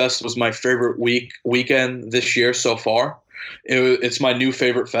LDB Fest was my favorite weekend this year so far. It's my new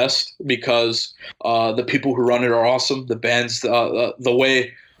favorite fest because the people who run it are awesome. The bands, the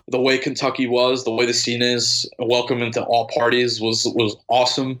way Kentucky was, the way the scene is, welcome into all parties was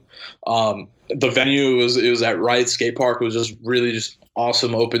awesome. The venue was at Wright Skate Park. It was just really just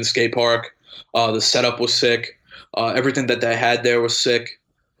awesome open skate park. The setup was sick. Everything that they had there was sick.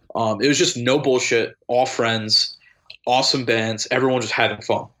 It was just no bullshit, all friends, awesome bands, everyone just having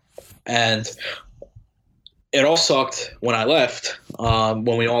fun. And it all sucked when I left,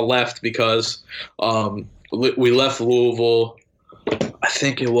 when we all left because we left Louisville. I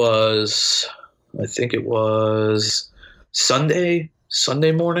think it was Sunday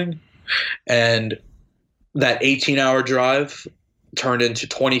morning, and that 18-hour drive turned into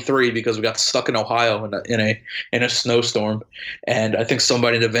 23 because we got stuck in Ohio in a snowstorm, and I think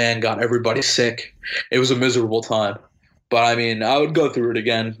somebody in the van got everybody sick. It was a miserable time, but I mean, I would go through it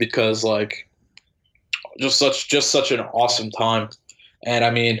again because like just such an awesome time, and I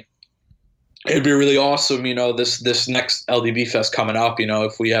mean, it'd be really awesome, you know, this next LDB Fest coming up, you know,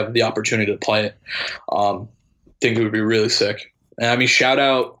 if we have the opportunity to play it. Think it would be really sick. And I mean, shout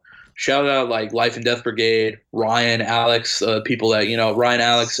out like Life and Death Brigade, Ryan, Alex, people that, you know, Ryan,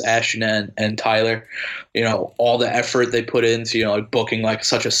 Alex, Ashton, and Tyler, you know, all the effort they put into, you know, like booking like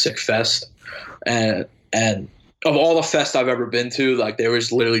such a sick fest. And of all the fests I've ever been to, like there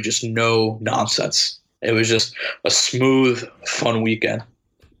was literally just no nonsense. It was just a smooth, fun weekend.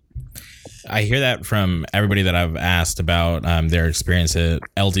 I hear that from everybody that I've asked about their experience at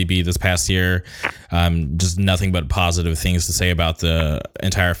LDB this past year. Just nothing but positive things to say about the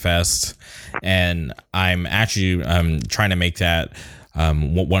entire fest. And I'm actually trying to make that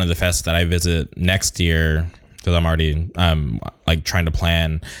one of the fests that I visit next year, because I'm already like trying to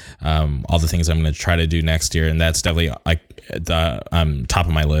plan all the things I'm going to try to do next year. And that's definitely like the top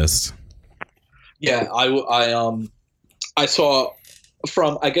of my list. Yeah, I saw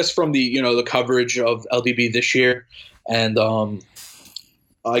from the, you know, the coverage of LDB this year, and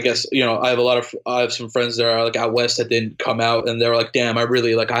I guess, you know, I have some friends that are like out west that didn't come out, and they're like, damn, I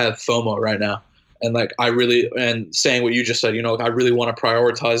really like, I have FOMO right now, and like and saying what you just said, you know, like, I really want to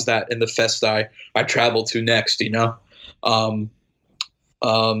prioritize that in the fest I travel to next, you know.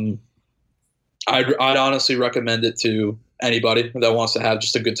 I'd honestly recommend it to anybody that wants to have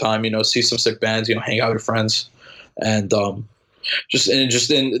just a good time, you know, see some sick bands, you know, hang out with friends, and just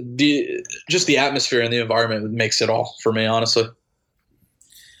the atmosphere and the environment makes it all for me, honestly.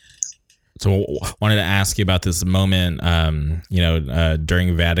 So wanted to ask you about this moment, you know,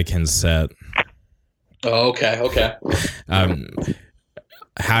 during Vatican's set. Oh, okay.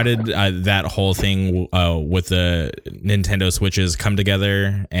 How did that whole thing with the Nintendo Switches come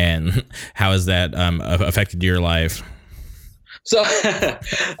together, and how has that affected your life? So,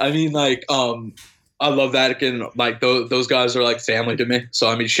 I mean, like, I love Vatican. Like, those guys are like family to me. So,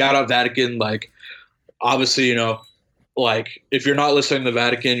 I mean, shout out Vatican. Like, obviously, you know, like, if you're not listening to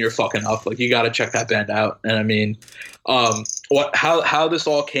Vatican, you're fucking up. Like, you got to check that band out. And I mean, how this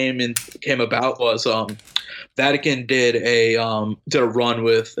all came about was Vatican did a run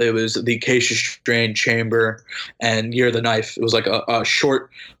with, it was the Acacia Strain Chamber and Year of the Knife. It was like a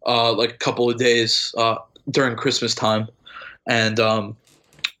short, like a couple of days during Christmas time. And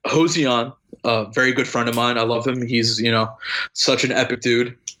Hozion, a very good friend of mine, I love him. He's, you know, such an epic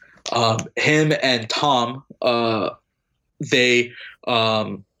dude. Him and Tom, they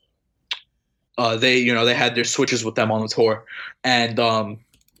you know, they had their Switches with them on the tour, and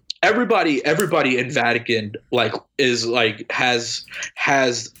everybody in Vatican like is like has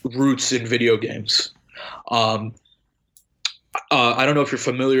roots in video games. I don't know if you're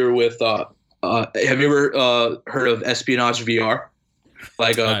familiar with have you ever heard of Espionage VR,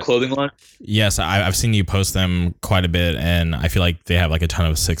 like a clothing line? Yes, I've seen you post them quite a bit, and I feel like they have like a ton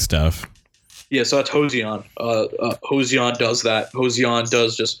of sick stuff. Yeah, so that's Hozion. Hozion does that. Hozion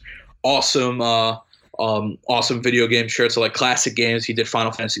does just awesome awesome video game shirts. So like classic games. He did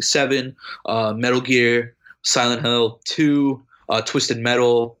Final Fantasy VII, Metal Gear, Silent Hill 2, Twisted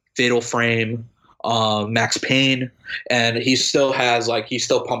Metal, Fatal Frame, Max Payne, and he's still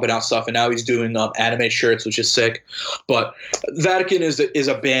pumping out stuff, and now he's doing anime shirts, which is sick. But Vatican is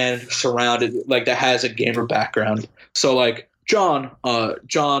a band surrounded, like, that has a gamer background. So like John,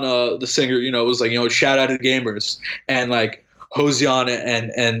 the singer, you know, was like, you know, shout out to gamers, and like Hozion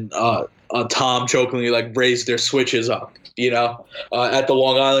and Tom jokingly like raised their switches up, at the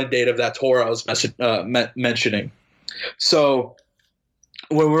Long Island date of that tour I was mentioning. So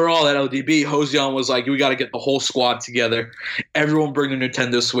when we were all at LDB, Joseon was like, we got to get the whole squad together. Everyone bring their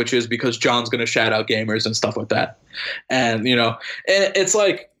Nintendo Switches because John's going to shout out gamers and stuff like that. And, and it's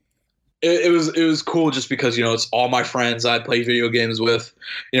like, it was cool just because, it's all my friends I play video games with,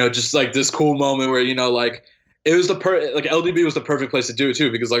 just like this cool moment where, like, it was LDB was the perfect place to do it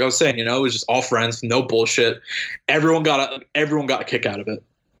too, because like I was saying, it was just all friends, no bullshit. Everyone got a kick out of it.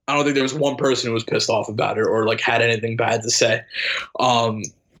 I don't think there was one person who was pissed off about it or like had anything bad to say.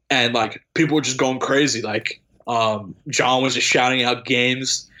 And like people were just going crazy. Like John was just shouting out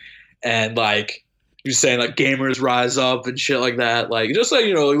games and like he was saying like gamers rise up and shit like that. Like just like,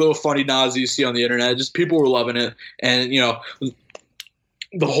 like little funny nods you see on the internet. Just people were loving it. And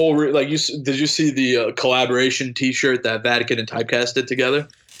the whole did you see the collaboration T-shirt that Vatican and Typecast did together?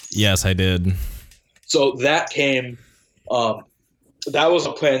 Yes, I did. So that came. That was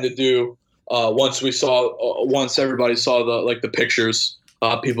a plan to do once everybody saw the pictures,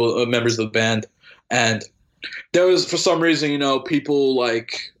 members of the band, and there was for some reason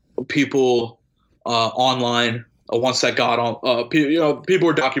people online once that got on people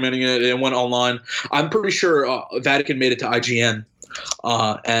were documenting it and it went online. I'm pretty sure Vatican made it to IGN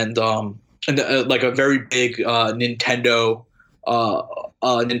and like a very big Nintendo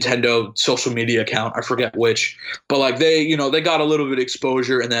social media account. I forget which, but like they got a little bit of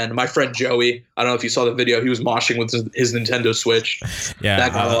exposure. And then my friend Joey, I don't know if you saw the video, he was moshing with his Nintendo Switch. Yeah,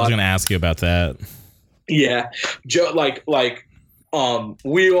 I was going to ask you about that. Yeah. Joe,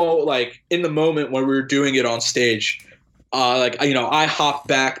 we all like in the moment when we were doing it on stage, I hopped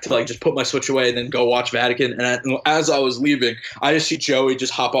back to like just put my Switch away and then go watch Vatican. And as I was leaving, I just see Joey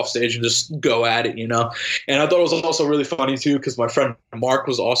just hop off stage and just go at it, And I thought it was also really funny too because my friend Mark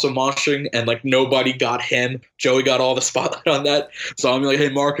was also moshing and like nobody got him. Joey got all the spotlight on that. So I'm like, hey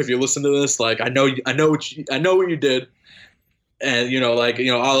Mark, if you listen to this, like I know what you did, and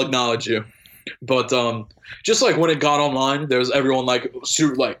I'll acknowledge you. But just like when it got online, there was everyone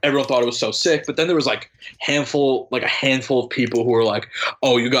everyone thought it was so sick. But then there was a handful of people who were like,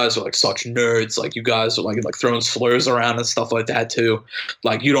 "Oh, you guys are like such nerds. Like you guys are like throwing slurs around and stuff like that too.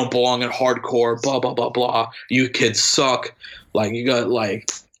 Like you don't belong in hardcore. Blah blah blah blah. You kids suck. Like you got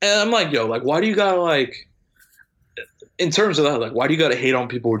like." And I'm like, "Yo, like why do you gotta like?" In terms of that, like why do you gotta hate on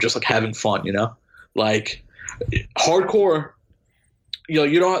people who are just like having fun? Like hardcore.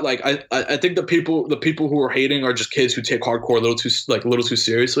 You don't like. I think the people who are hating are just kids who take hardcore a little too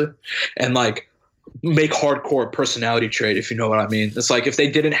seriously, and like make hardcore a personality trait. If you know what I mean. It's like if they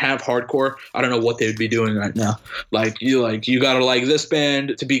didn't have hardcore, I don't know what they would be doing right now. You gotta like this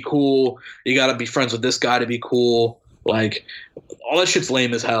band to be cool. You gotta be friends with this guy to be cool. Like all that shit's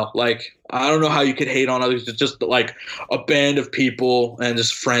lame as hell. Like I don't know how you could hate on others. It's just like a band of people and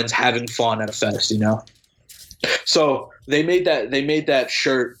just friends having fun at a fest. So they made that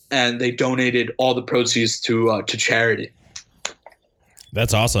shirt and they donated all the proceeds to charity.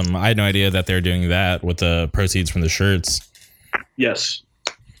 That's awesome. I had no idea that they're doing that with the proceeds from the shirts. Yes.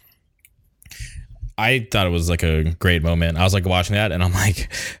 I thought it was like a great moment. I was like watching that and I'm like,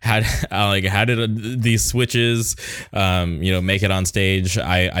 how did these switches, make it on stage?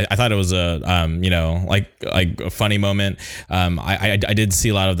 I thought it was a, like a funny moment. I did see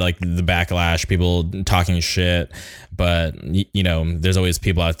a lot of the backlash, people talking shit, but there's always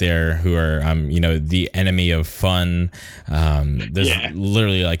people out there who are, the enemy of fun. There's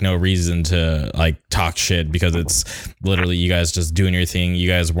literally like no reason to like talk shit because it's literally you guys just doing your thing. You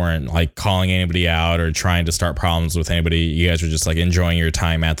guys weren't like calling anybody out or trying to start problems with anybody. You guys were just like enjoying your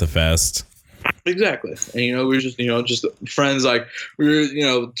time at the fest. Exactly. And we were just just friends. Like we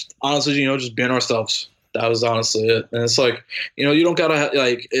were honestly just being ourselves. That was honestly it. And it's like you don't gotta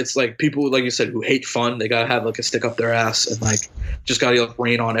it's like people like you said who hate fun, they gotta have like a stick up their ass and like just gotta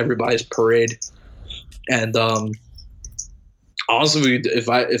rain on everybody's parade. And honestly,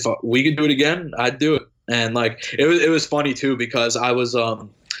 if we could do it again, I'd do it. And like it was funny too because I was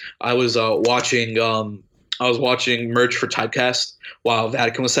watching merch for Typecast while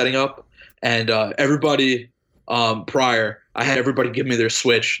Vatican was setting up, and everybody prior, I had everybody give me their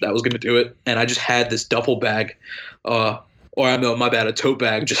Switch that was going to do it, and I just had this duffel bag, a tote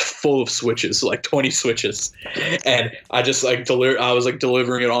bag just full of Switches, like 20 Switches, and I just I was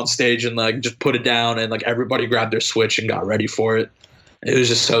delivering it on stage and like just put it down, and like everybody grabbed their Switch and got ready for it. It was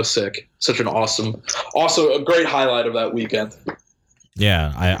just so sick, such an also a great highlight of that weekend.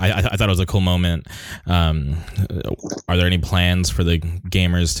 Yeah, I thought it was a cool moment. Are there any plans for the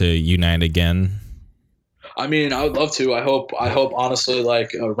gamers to unite again? I mean, I would love to. I hope honestly,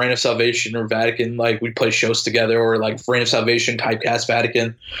 like Reign of Salvation or Vatican, like we play shows together, or like Reign of Salvation, Typecast,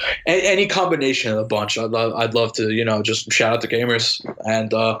 Vatican, any combination of the bunch. I'd love to, just shout out to gamers.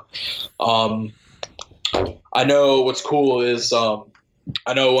 And I know what's cool is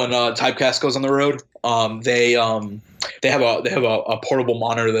I know when Typecast goes on the road, they have a portable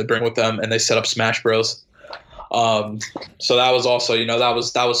monitor they bring with them, and they set up Smash Bros. So that was also,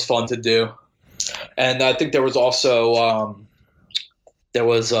 that was fun to do. And I think there was also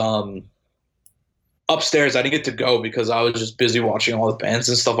upstairs. I didn't get to go because I was just busy watching all the bands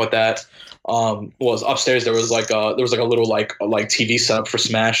and stuff like that. Was upstairs there was like a little like TV setup for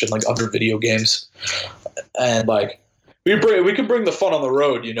Smash and like other video games, and like we can bring the fun on the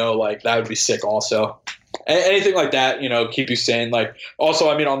road. Like that would be sick also. Anything like that, keep you sane. Like,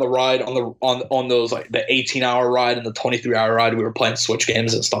 also, I mean, on the ride, on those, like, the 18-hour ride and the 23-hour ride, we were playing Switch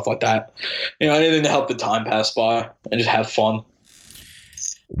games and stuff like that. Anything to help the time pass by and just have fun.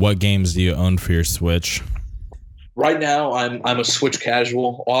 What games do you own for your Switch? Right now, I'm a Switch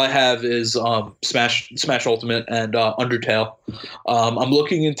casual. All I have is Smash Ultimate and Undertale. I'm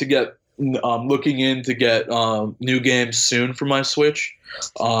looking in to get new games soon for my Switch.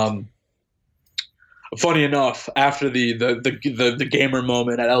 Funny enough, after the gamer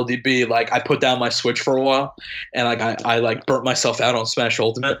moment at LDB, like I put down my Switch for a while, and like I like burnt myself out on Smash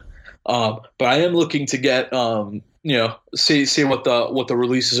Ultimate. But I am looking to get see what the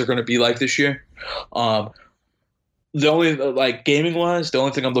releases are going to be like this year. The only like gaming wise, the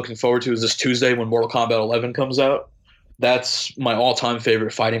only thing I'm looking forward to is this Tuesday when Mortal Kombat 11 comes out. That's my all-time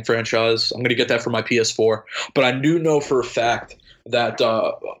favorite fighting franchise. I'm going to get that for my PS4, but I do know for a fact that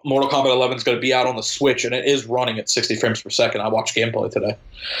Mortal Kombat 11 is going to be out on the Switch, and it is running at 60 frames per second. I watched gameplay today.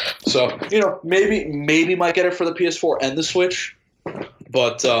 So, maybe might get it for the PS4 and the Switch.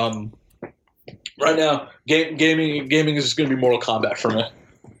 But right now, gaming is going to be Mortal Kombat for me.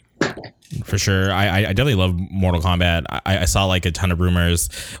 For sure. I definitely love Mortal Kombat. I saw like a ton of rumors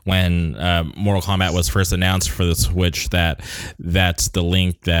when Mortal Kombat was first announced for the Switch that's the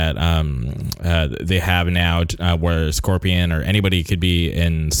link that they have now where Scorpion or anybody could be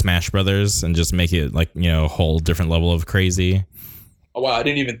in Smash Brothers and just make it like, a whole different level of crazy. Oh wow, I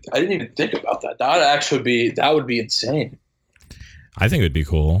didn't even think about that. That would be insane. I think it would be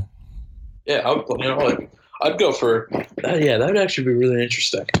cool. Yeah, I'd go for that. Yeah, that would actually be really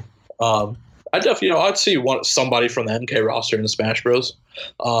interesting. I'd see somebody from the MK roster in the Smash Bros.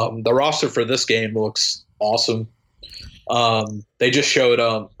 The roster for this game looks awesome. They just showed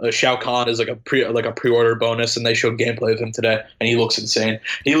Shao Kahn is like a pre-order bonus, and they showed gameplay of him today, and he looks insane.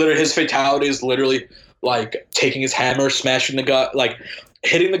 His fatality is literally like taking his hammer, smashing the guy, like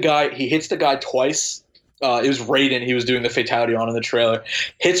hitting the guy. He hits the guy twice. It was Raiden he was doing the fatality on in the trailer.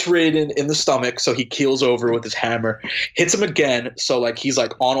 Hits Raiden in the stomach, so he keels over with his hammer. Hits him again, so like he's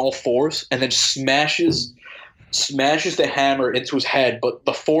like on all fours, and then smashes the hammer into his head, but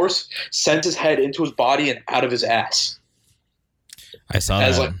the force sends his head into his body and out of his ass. I saw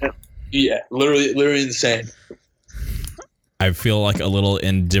that. Yeah, literally insane. I feel like a little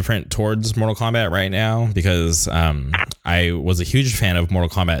indifferent towards Mortal Kombat right now because I was a huge fan of Mortal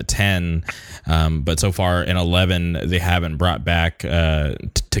Kombat 10, but so far in 11 they haven't brought back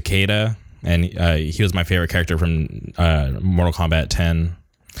Takeda, and he was my favorite character from Mortal Kombat 10.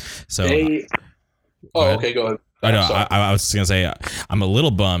 So, okay, go ahead. I was just gonna say I'm a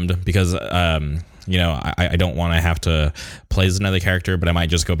little bummed because I don't want to have to play as another character, but I might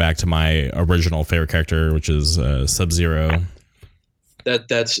just go back to my original favorite character, which is Sub-Zero.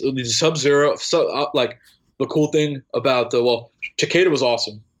 That's Sub-Zero. So like the cool thing about Takeda was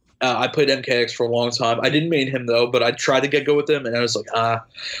awesome. I played MKX for a long time. I didn't main him though, but I tried to get good with him, and I was like,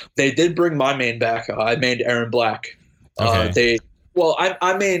 they did bring my main back. I mained Aaron Black. Okay.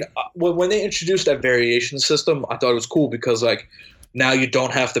 I mean, when they introduced that variation system, I thought it was cool because like now you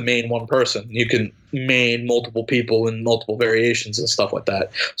don't have to main one person. You can main multiple people in multiple variations and stuff like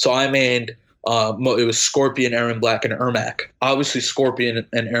that. So I mained it was Scorpion, Aaron Black, and Ermac. Obviously, Scorpion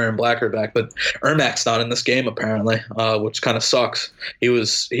and Aaron Black are back, but Ermac's not in this game apparently, which kind of sucks. He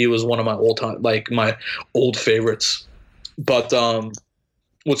was one of my my old favorites. But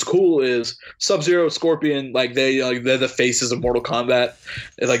what's cool is Sub-Zero, Scorpion, like they're the faces of Mortal Kombat.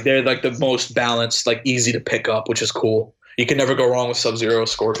 They're like the most balanced, like easy to pick up, which is cool. You can never go wrong with Sub-Zero,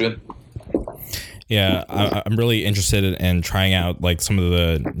 Scorpion. Yeah, I'm really interested in trying out like some of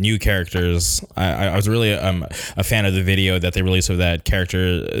the new characters. I was really a fan of the video that they released of that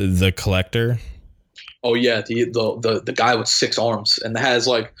character, the Collector. Oh yeah, the guy with 6 arms and has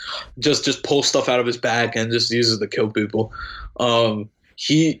like just pulls stuff out of his bag and just uses it to kill people.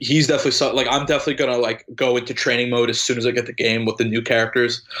 he's definitely like I'm definitely gonna like go into training mode as soon as I get the game with the new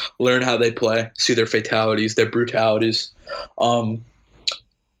characters, learn how they play, see their fatalities, their brutalities.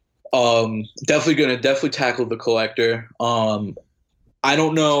 Definitely tackle the collector. I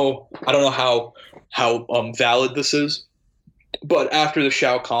don't know how valid this is, but after the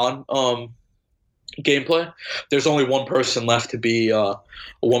Shao Kahn gameplay, there's only one person left to be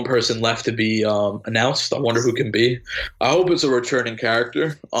announced. I wonder who can be. I hope it's a returning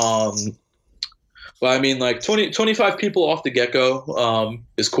character. But I mean, like 25 people off the get-go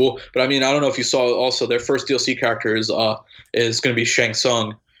is cool. But I mean, I don't know if you saw also their first DLC character is going to be Shang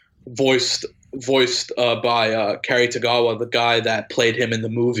Tsung, voiced by Cary Tagawa, the guy that played him in the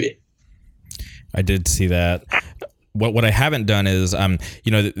movie. I did see that. What I haven't done is,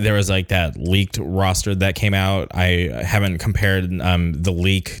 there was like that leaked roster that came out. I haven't compared the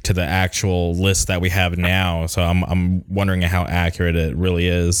leak to the actual list that we have now, so I'm wondering how accurate it really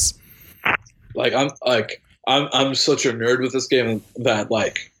is. I'm such a nerd with this game that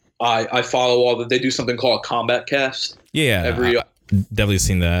like I follow all that. They do something called Combat Cast. Yeah, I've definitely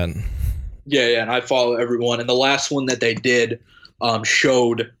seen that. Yeah, and I follow everyone. And the last one that they did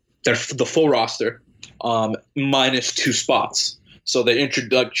showed the full roster. Minus 2 spots. So they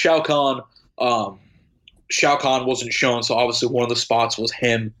introduced like Shao Kahn. Shao Kahn wasn't shown, so obviously one of the spots was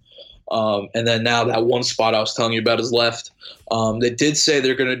him. And then now that one spot I was telling you about is left. They did say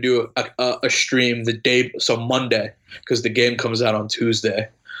they're going to do a stream Monday, because the game comes out on Tuesday.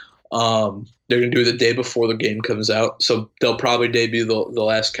 They're going to do it the day before the game comes out, so they'll probably debut the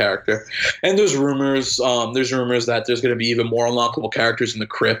last character. And there's rumors that there's going to be even more unlockable characters in the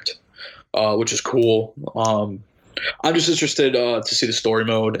crypt. Which is cool. I'm just interested to see the story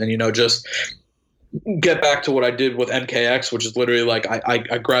mode and, just get back to what I did with MKX, which is literally like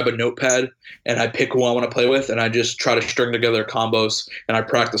I grab a notepad and I pick who I want to play with and I just try to string together combos and I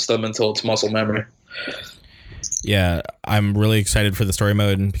practice them until it's muscle memory. Yeah, I'm really excited for the story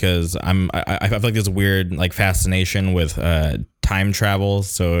mode because I feel like there's a weird like fascination with time travel.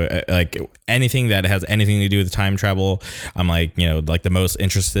 So like anything that has anything to do with time travel, I'm like the most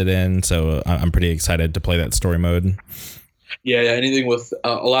interested in. So I'm pretty excited to play that story mode. Yeah, anything with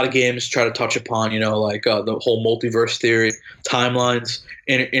a lot of games try to touch upon the whole multiverse theory, timelines,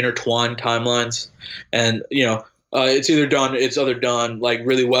 intertwined timelines, and it's either done like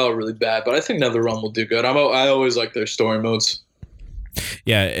really well or really bad. But I think NetherRealm will do good. I always like their story modes.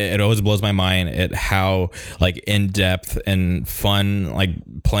 Yeah, it always blows my mind at how like in depth and fun like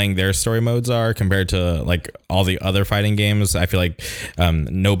playing their story modes are compared to like all the other fighting games. I feel like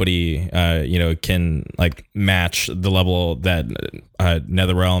nobody can like match the level that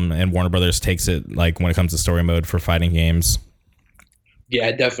NetherRealm and Warner Brothers takes it like when it comes to story mode for fighting games.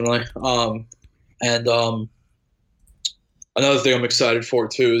 Yeah, definitely. And another thing I'm excited for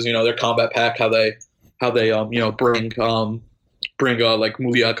too is their combat pack, how they bring like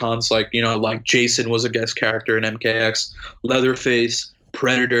movie icons like like Jason was a guest character in MKX, Leatherface,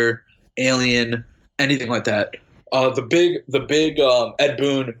 Predator, Alien, anything like that. The big Ed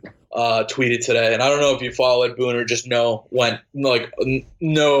Boon tweeted today, and I don't know if you follow Ed Boon or just know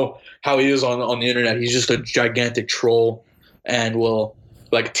how he is on the internet. He's just a gigantic troll and will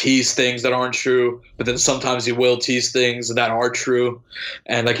like tease things that aren't true, but then sometimes he will tease things that are true.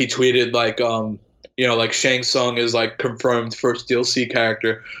 And like he tweeted like like Shang Tsung is like confirmed first DLC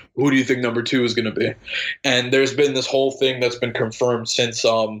character. Who do you think number 2 is going to be? And there's been this whole thing that's been confirmed since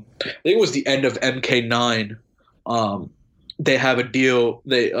I think it was the end of MK9. They have a deal.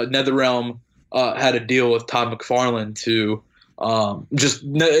 NetherRealm had a deal with Todd McFarlane to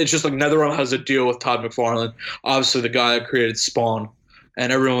it's just like NetherRealm has a deal with Todd McFarlane, obviously the guy that created Spawn,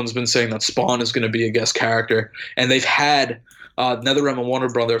 and everyone's been saying that Spawn is going to be a guest character, and they've had. NetherRealm and Warner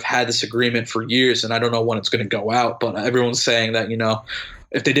Brother have had this agreement for years, and I don't know when it's going to go out, but everyone's saying that,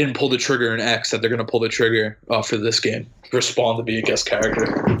 if they didn't pull the trigger in X, that they're going to pull the trigger for this game, for Spawn to be a guest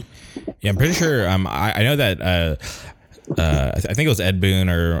character. Yeah, I'm pretty sure. I know that I think it was Ed Boon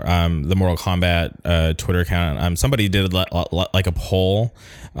or the Mortal Kombat Twitter account. Somebody did like a poll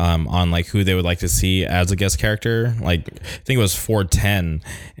on like who they would like to see as a guest character. Like I think it was 410,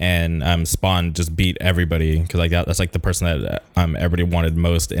 and Spawn just beat everybody because like that's like the person that everybody wanted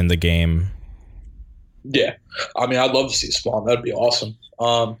most in the game. Yeah, I mean, I'd love to see Spawn. That'd be awesome.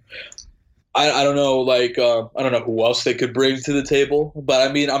 I don't know, like I don't know who else they could bring to the table, but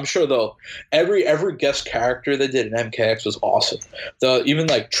I mean, I'm sure though every guest character they did in MKX was awesome. Even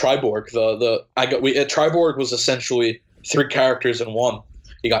like Triborg, Triborg was essentially 3 characters in one.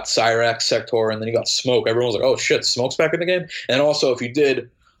 You got Cyrax, Sector, and then you got Smoke. Everyone was like, "Oh shit, Smoke's back in the game." And also, if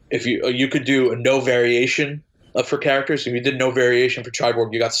you could do a no variation for characters. If you did no variation for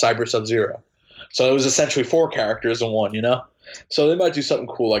Cyborg, you got Cyber Sub-Zero. So it was essentially 4 characters in one, you know? So they might do something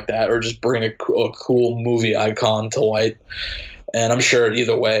cool like that, or just bring a cool movie icon to light. And I'm sure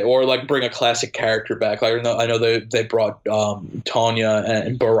either way, or like bring a classic character back. Like I know they brought Tanya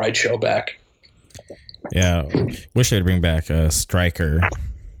and Bo' Rai Cho back. Yeah, wish they'd bring back a Striker.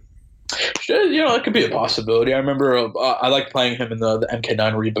 You know, it could be a possibility. I remember I liked playing him in the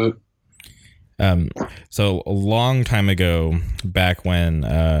MK9 reboot. So a long time ago, back when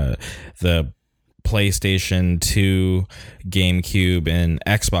the PlayStation 2, GameCube, and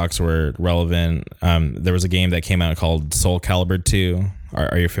Xbox were relevant, there was a game that came out called Soul Calibur 2.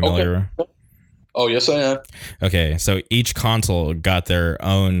 Are you familiar? Okay. Oh, yes, I am. Okay, so each console got their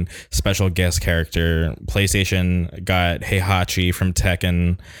own special guest character. PlayStation got Heihachi from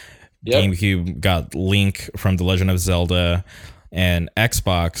Tekken. Yep. GameCube got Link from The Legend of Zelda. And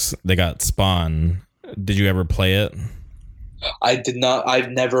Xbox, they got Spawn. Did you ever play it? I did not.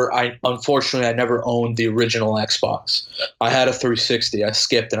 Unfortunately, I never owned the original Xbox. I had a 360. I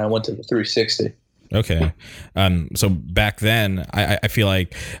skipped and I went to the 360. Okay. So back then, I feel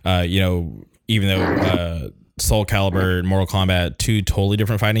like, even though Soul Calibur and Mortal Kombat, 2 totally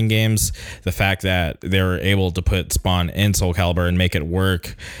different fighting games, the fact that they were able to put Spawn in Soul Calibur and make it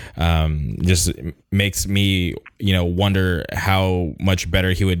work just makes me, wonder how much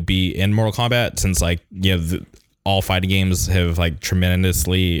better he would be in Mortal Kombat, since all fighting games have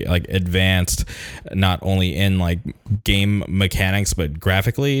tremendously advanced, not only in game mechanics but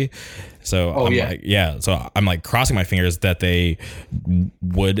graphically. So so I'm crossing my fingers that they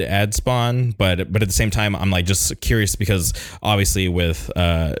would add Spawn, but at the same time I'm just curious, because obviously with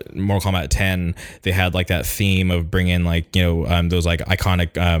Mortal Kombat 10 they had that theme of bringing those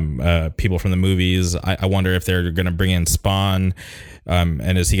iconic people from the movies. I wonder if they're gonna bring in Spawn.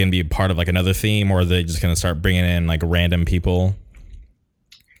 And is he going to be part of another theme, or are they just going to start bringing in random people?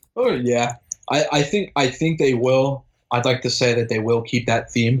 Oh yeah, I think they will. I'd like to say that they will keep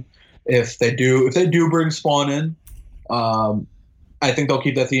that theme. If they do bring Spawn in, I think they'll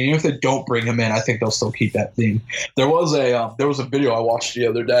keep that theme. Even if they don't bring him in, I think they'll still keep that theme. There was a video I watched the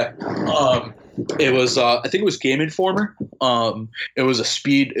other day. It was I think it was Game Informer. It was a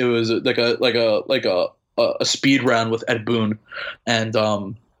speed round with Ed Boon, and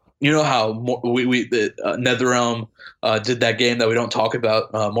you know how NetherRealm did that game that we don't talk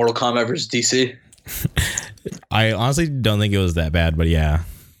about, Mortal Kombat versus DC. I honestly don't think it was that bad, but yeah.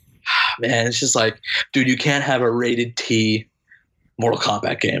 Man, it's just dude, you can't have a rated T Mortal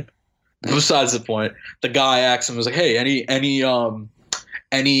Kombat game. Besides the point, the guy asked him, was like, "Hey, any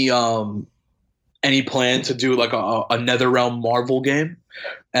plan to do a NetherRealm Marvel game?"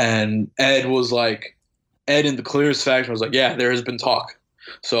 And Ed in the clearest fashion was like, "Yeah, there has been talk.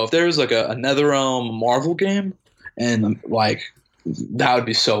 So if there's a NetherRealm Marvel game, and that would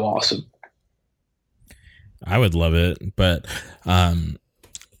be so awesome." I would love it, but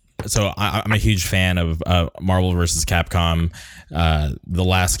so I'm a huge fan of Marvel vs. Capcom. The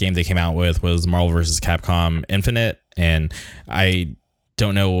last game they came out with was Marvel vs. Capcom Infinite, and I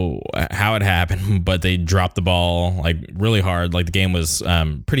don't know how it happened, but they dropped the ball really hard. The game was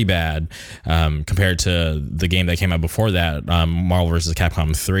pretty bad compared to the game that came out before that, Marvel vs.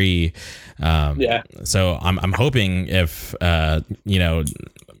 Capcom 3. So I'm hoping if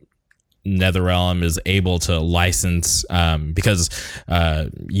NetherRealm is able to license, because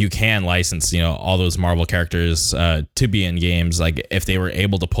you can license all those Marvel characters to be in games. If they were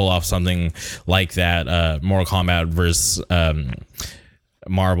able to pull off something like that, Mortal Kombat versus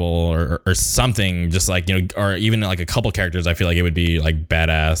Marvel or something, just or even a couple characters, I feel it would be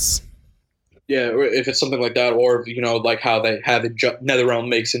badass. Yeah, or if it's something like that, or how they have NetherRealm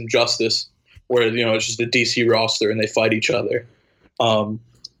makes Injustice, where it's just the DC roster and they fight each other.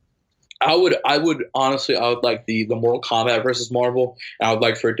 I would honestly like the Mortal Kombat versus Marvel, and I would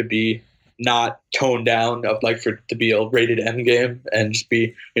like for it to be not toned down. I would like for it to be a rated M game and just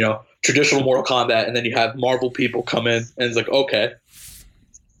be traditional Mortal Kombat, and then you have Marvel people come in and it's okay.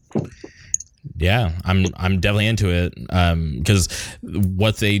 Yeah, I'm definitely into it, because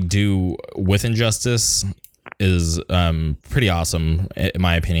what they do with Injustice is pretty awesome in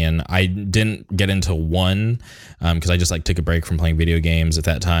my opinion. I didn't get into 1 because I just took a break from playing video games at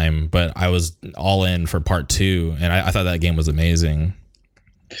that time, but I was all in for part 2, and I thought that game was amazing.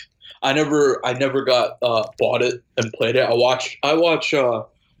 I never got bought it and played it. I watch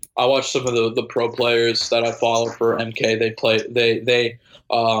some of the pro players that I follow for MK. They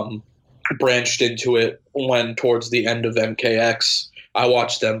branched into it when towards the end of MKX. I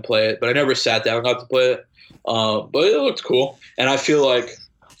watched them play it, but I never sat down and got to play it. But it looked cool, and I feel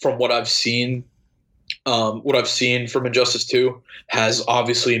from what I've seen, what I've seen from Injustice 2 has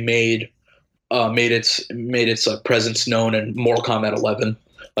obviously made its presence known in Mortal Kombat 11,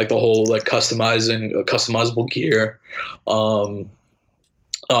 like the whole like customizable gear, the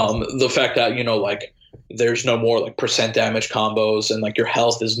fact that like there's no more like percent damage combos and like your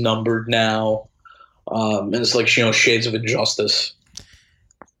health is numbered now, and it's like shades of Injustice.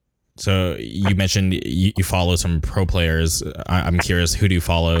 So you mentioned you follow some pro players. I'm curious, who do you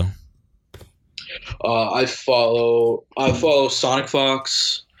follow? I follow Sonic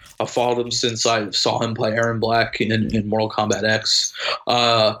Fox. I followed him since I saw him play Aaron Black in Mortal Kombat X.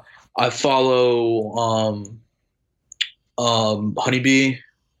 I follow Honeybee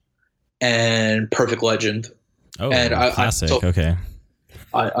and Perfect Legend. Oh, and classic. Okay.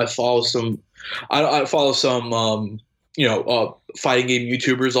 I follow some. I follow some. Fighting game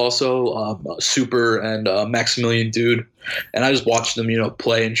YouTubers also, Super and Maximilian Dude, and I just watch them,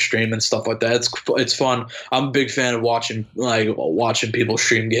 play and stream and stuff like that. It's fun. I'm a big fan of watching people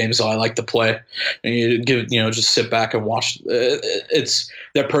stream games, so I like to play and just sit back and watch. It's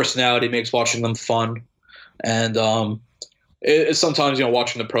their personality makes watching them fun, and it's sometimes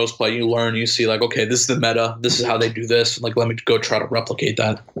watching the pros play, you learn, you see like, okay, this is the meta, this is how they do this, like let me go try to replicate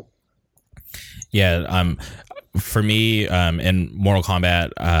that. Yeah. For me, in Mortal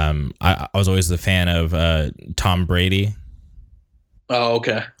Kombat, I was always a fan of Tom Brady. Oh,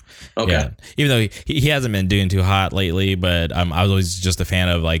 okay. Yeah. Even though he hasn't been doing too hot lately, but I was always just a fan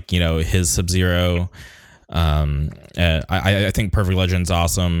of like his Sub-Zero. I think Perfect Legend's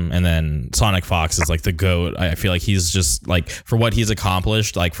awesome, and then Sonic Fox is like the GOAT. I feel like he's just like, for what he's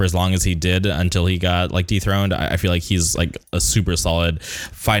accomplished, like for as long as he did until he got like dethroned, I feel like he's like a super solid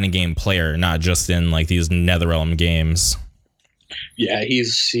fighting game player, not just in like these NetherRealm games. Yeah,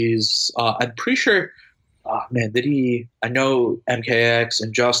 he's I'm pretty sure. Man, did he? I know MKX,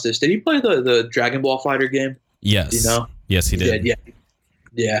 Injustice. Did he play the Dragon Ball Fighter game? Yes. Do you know? Yes, he did.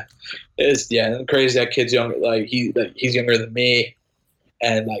 Yeah. It's crazy that kid's younger. Like he's younger than me,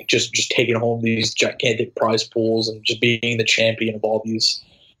 and like just taking home these gigantic prize pools and just being the champion of all these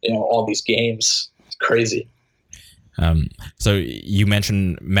games. It's crazy. So you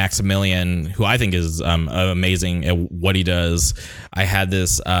mentioned Maximilian, who I think is amazing at what he does. I had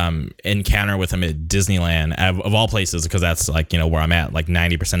this encounter with him at Disneyland, of all places, because that's like where I'm at like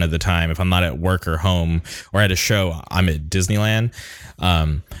 90% of the time. If I'm not at work or home or at a show, I'm at Disneyland.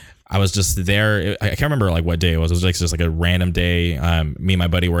 I was just there. I can't remember like what day it was. It was like just like a random day. Me and my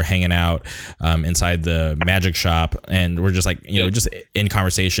buddy were hanging out inside the magic shop, and we're just like just in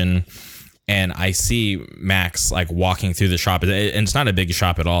conversation. And I see Max like walking through the shop, and it's not a big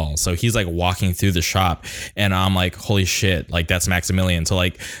shop at all. So he's like walking through the shop, and I'm like, holy shit, like that's Maximilian. So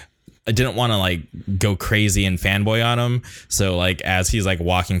like, I didn't want to like go crazy and fanboy on him. So like, as he's like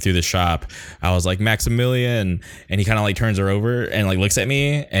walking through the shop, I was like, Maximilian, and he kind of like turns her over and like looks at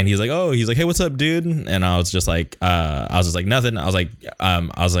me, and he's like, hey, what's up, dude? And I was just like, nothing. I was like,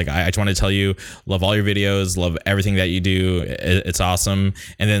 I just want to tell you, love all your videos, love everything that you do. It's awesome.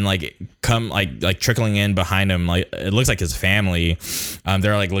 And then like come like trickling in behind him, like it looks like his family.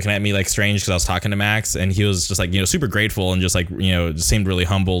 They're like looking at me like strange because I was talking to Max, and he was just like super grateful and just like just seemed really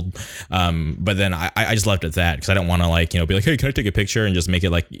humbled. But then I just left it at that, because I don't want to like be like, hey, can I take a picture, and just make it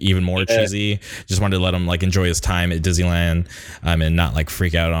like even more cheesy. Just wanted to let him like enjoy his time at Disneyland, and not like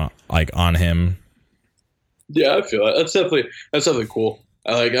freak out on him. Yeah, I feel it. That's definitely cool.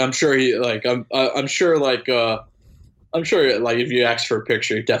 I'm sure if you asked for a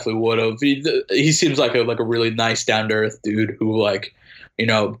picture, he definitely would have. He seems like a really nice, down to earth dude who like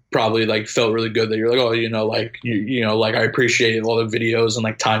probably like felt really good that you're like, oh, like I appreciate all the videos and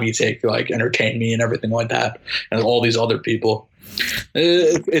like time you take to like entertain me and everything like that, and all these other people.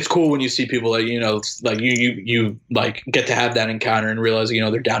 It's cool when you see people like like you like get to have that encounter and realize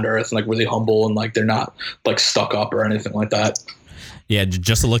they're down to earth and like really humble, and like they're not like stuck up or anything like that. Yeah,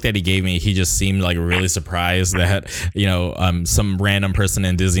 just the look that he gave me, he just seemed like really surprised that some random person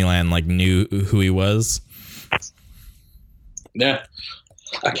in Disneyland like knew who he was. Yeah,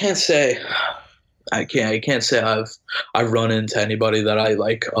 I can't say I've run into anybody that I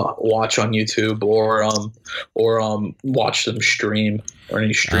like watch on YouTube or watch them stream, or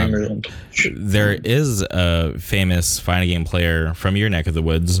any streamers. There is a famous fighting game player from your neck of the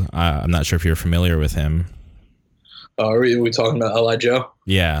woods. I'm not sure if you're familiar with him. Are we talking about L.I. Joe?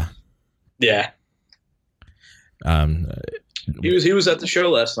 Yeah. Yeah. He was at the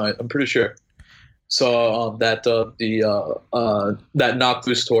show last night, I'm pretty sure. So that that Knocked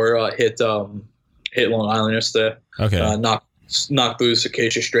Loose tour hit Long Island yesterday. Okay. Knocked Loose,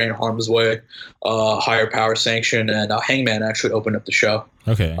 Acacia Strain, Harm's Way, Higher Power Sanction, and Hangman actually opened up the show.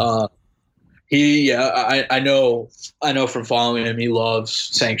 Okay. I know from following him, he loves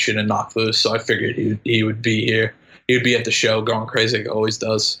Sanction and Knocked Loose, so I figured he would be here. He would be at the show going crazy like he always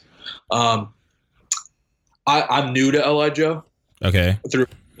does. I'm new to L.I. Joe. Okay. Through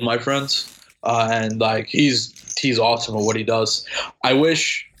my friends, and like he's awesome at what he does. I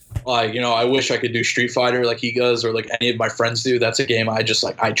wish I could do Street Fighter like he does, or like any of my friends do. That's a game I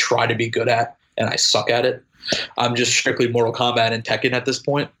try to be good at, and I suck at it. I'm just strictly Mortal Kombat and Tekken at this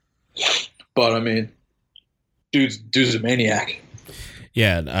point. But I mean, dude's a maniac.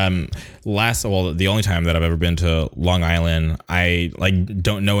 Yeah. The only time that I've ever been to Long Island, I like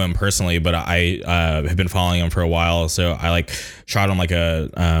don't know him personally, but I have been following him for a while. So I like shot him like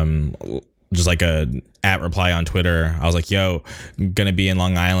a just like a @ reply on Twitter. I was like, yo, I'm gonna be in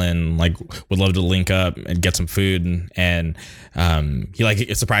Long Island, like would love to link up and get some food. And he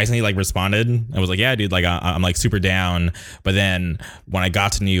like surprisingly like responded. I was like, yeah, dude, like I'm like super down. But then when I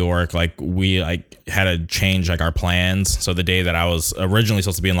got to New York, like we like had to change like our plans. So the day that I was originally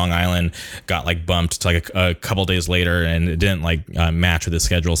supposed to be in Long Island got like bumped to like a couple days later, and it didn't like match with the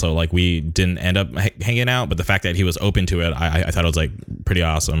schedule. So like we didn't end up hanging out. But the fact that he was open to it, I thought it was like pretty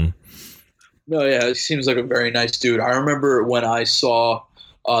awesome. No, yeah, he seems like a very nice dude. I remember when I saw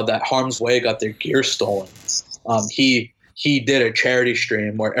that Harm's Way got their gear stolen. He did a charity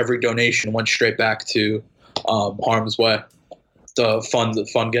stream where every donation went straight back to Harm's Way to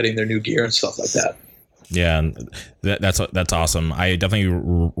fund getting their new gear and stuff like that. Yeah, that's awesome. I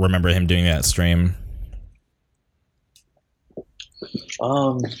definitely remember him doing that stream.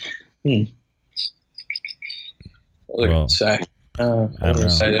 What was I going to say? I don't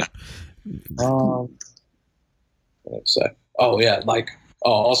know. Oh yeah, like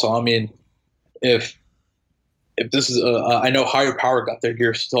also, I mean, if this is I know Higher Power got their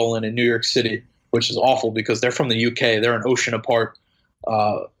gear stolen in New York City, which is awful because they're from the UK. They're an ocean apart,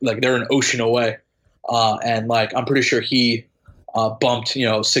 like they're an ocean away, and like I'm pretty sure he bumped,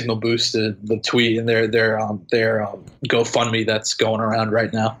 Signal boosted the tweet in their GoFundMe that's going around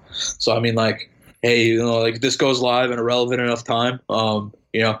right now. So I mean, like, hey, like this goes live in a relevant enough time,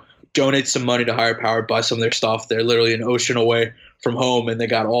 donate some money to Higher Power, buy some of their stuff. They're literally an ocean away from home, and they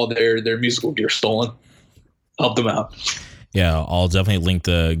got all their musical gear stolen. Help them out. Yeah, I'll definitely link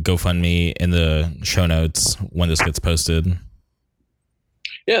the GoFundMe in the show notes when this gets posted.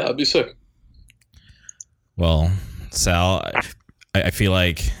 Yeah, that'd be sick. Well, Sal, I feel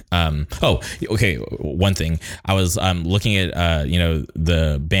like okay, one thing. I was looking at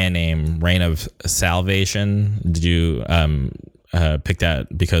the band name Reign of Salvation. Did you pick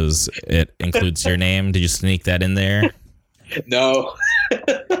that because it includes your name? Did you sneak that in there? No.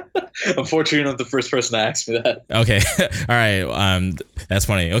 Unfortunately, you're not the first person to ask me that. Okay. All right. That's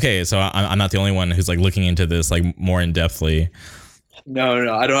funny. Okay, so I'm not the only one who's like looking into this like more in depthly. No.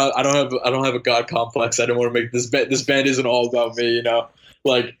 I don't have a god complex. I don't want to make this band isn't all about me.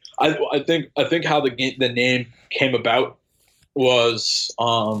 Like I think how the name came about was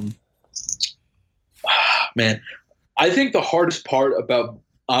man. I think the hardest part about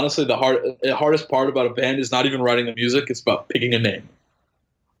the hardest part about a band is not even writing the music. It's about picking a name.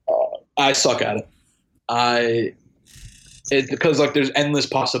 I suck at it. Because like there's endless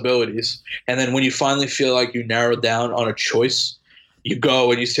possibilities, and then when you finally feel like you narrow down on a choice, you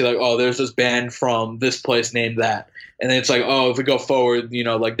go and you see like, oh, there's this band from this place named that, and then it's like, oh, if we go forward,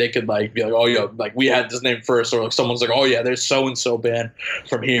 like they could like be like, oh yeah, like we had this name first, or like someone's like, oh yeah, there's so and so band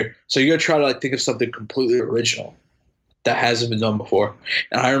from here. So you gotta try to like think of something completely original that hasn't been done before.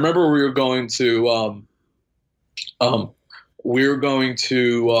 And I remember we were going to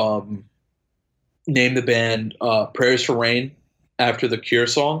name the band Prayers for Rain after the Cure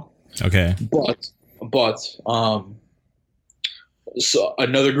song. Okay. But so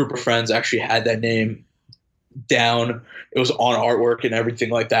another group of friends actually had that name down. It was on artwork and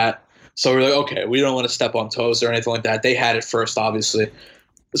everything like that. So we're like, okay, we don't want to step on toes or anything like that. They had it first, obviously.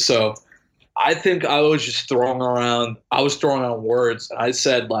 So I think I was just throwing around words. I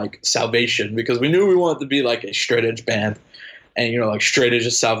said like Salvation because we knew we wanted to be like a straight edge band, and like straight edge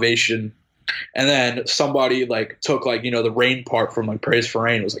is salvation. And then somebody like took like the rain part from like Praise for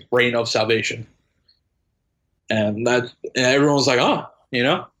Rain. It was like Reign of Salvation, and everyone was like,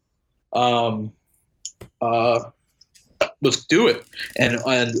 let's do it.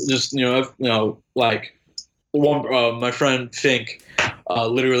 And just like one my friend Fink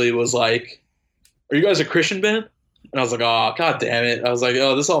literally was like, are you guys a Christian band? And I was like, oh, god damn it. I was like,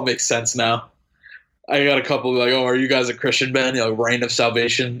 oh, this all makes sense now. I got a couple like, oh, are you guys a Christian band? Reign of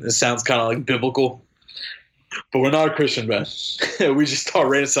Salvation. It sounds kind of like biblical. But we're not a Christian band. We just thought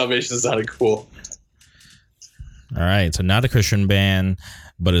Reign of Salvation sounded cool. All right. So not a Christian band,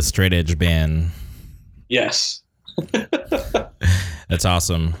 but a straight edge band. Yes. That's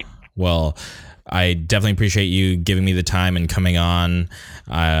awesome. Well, I definitely appreciate you giving me the time and coming on.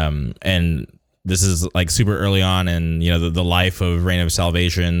 And this is like super early on in, the life of Reign of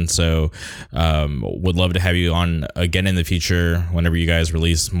Salvation. So would love to have you on again in the future whenever you guys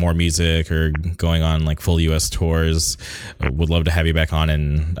release more music or going on like full US tours. Would love to have you back on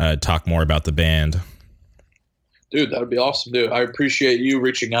and talk more about the band. Dude, that would be awesome, dude. I appreciate you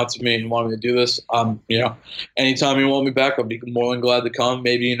reaching out to me and wanting to do this. Anytime you want me back, I'll be more than glad to come.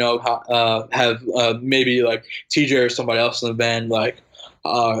 Maybe, have maybe like TJ or somebody else in the band, like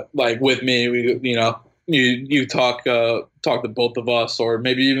with me, you talk to both of us, or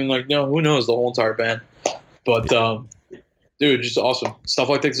maybe even who knows, the whole entire band. But dude, just awesome stuff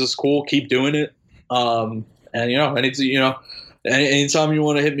like this is cool. Keep doing it. And anytime you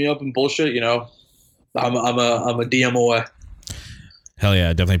want to hit me up and bullshit, I'm a DM away. Hell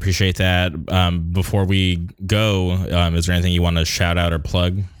yeah, definitely appreciate that. Before we go, is there anything you want to shout out or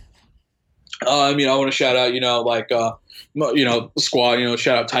plug? I want to shout out, Squad,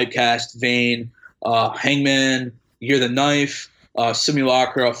 shout out Typecast, Vane, Hangman, Year the Knife,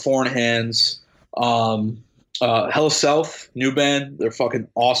 Simulacra, Foreign Hands, Hell South, new band. They're fucking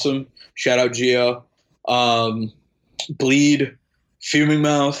awesome. Shout out Gio. Bleed, Fuming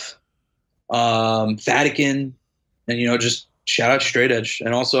Mouth, Vatican, and, just shout out Straight Edge.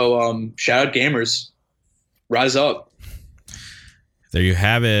 And also shout out Gamers. Rise up. There you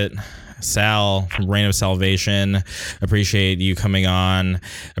have it. Sal from Reign of Salvation. Appreciate you coming on.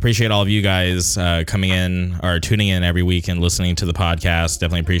 Appreciate all of you guys coming in or tuning in every week and listening to the podcast.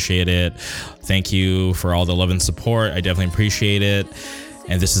 Definitely appreciate it. Thank you for all the love and support. I definitely appreciate it.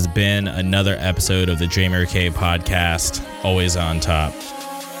 And this has been another episode of the J-Mary K podcast. Always on top.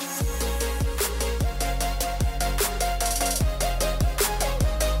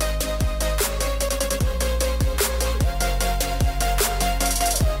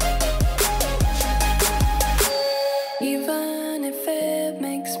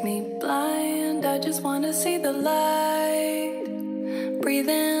 Breathe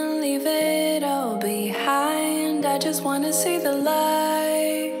in, leave it all behind. I just wanna see the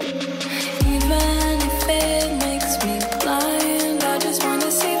light. Even if it makes me blind, I just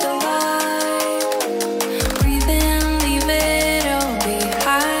wanna see the light. Breathe in, leave it all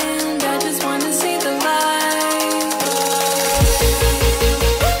behind. I just wanna see the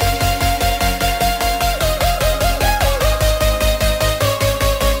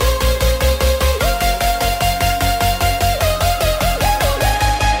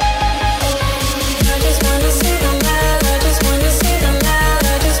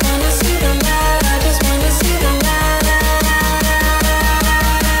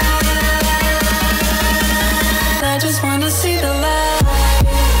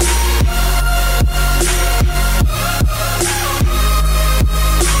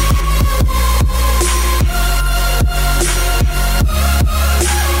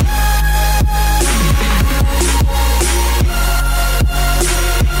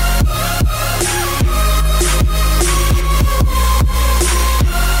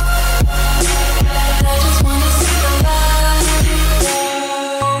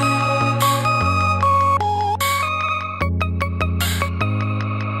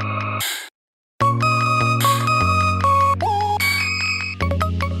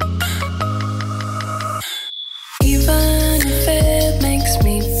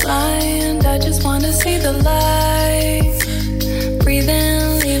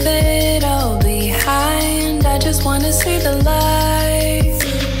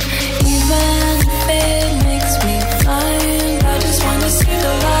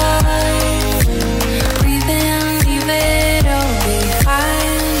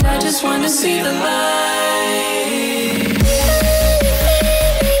see the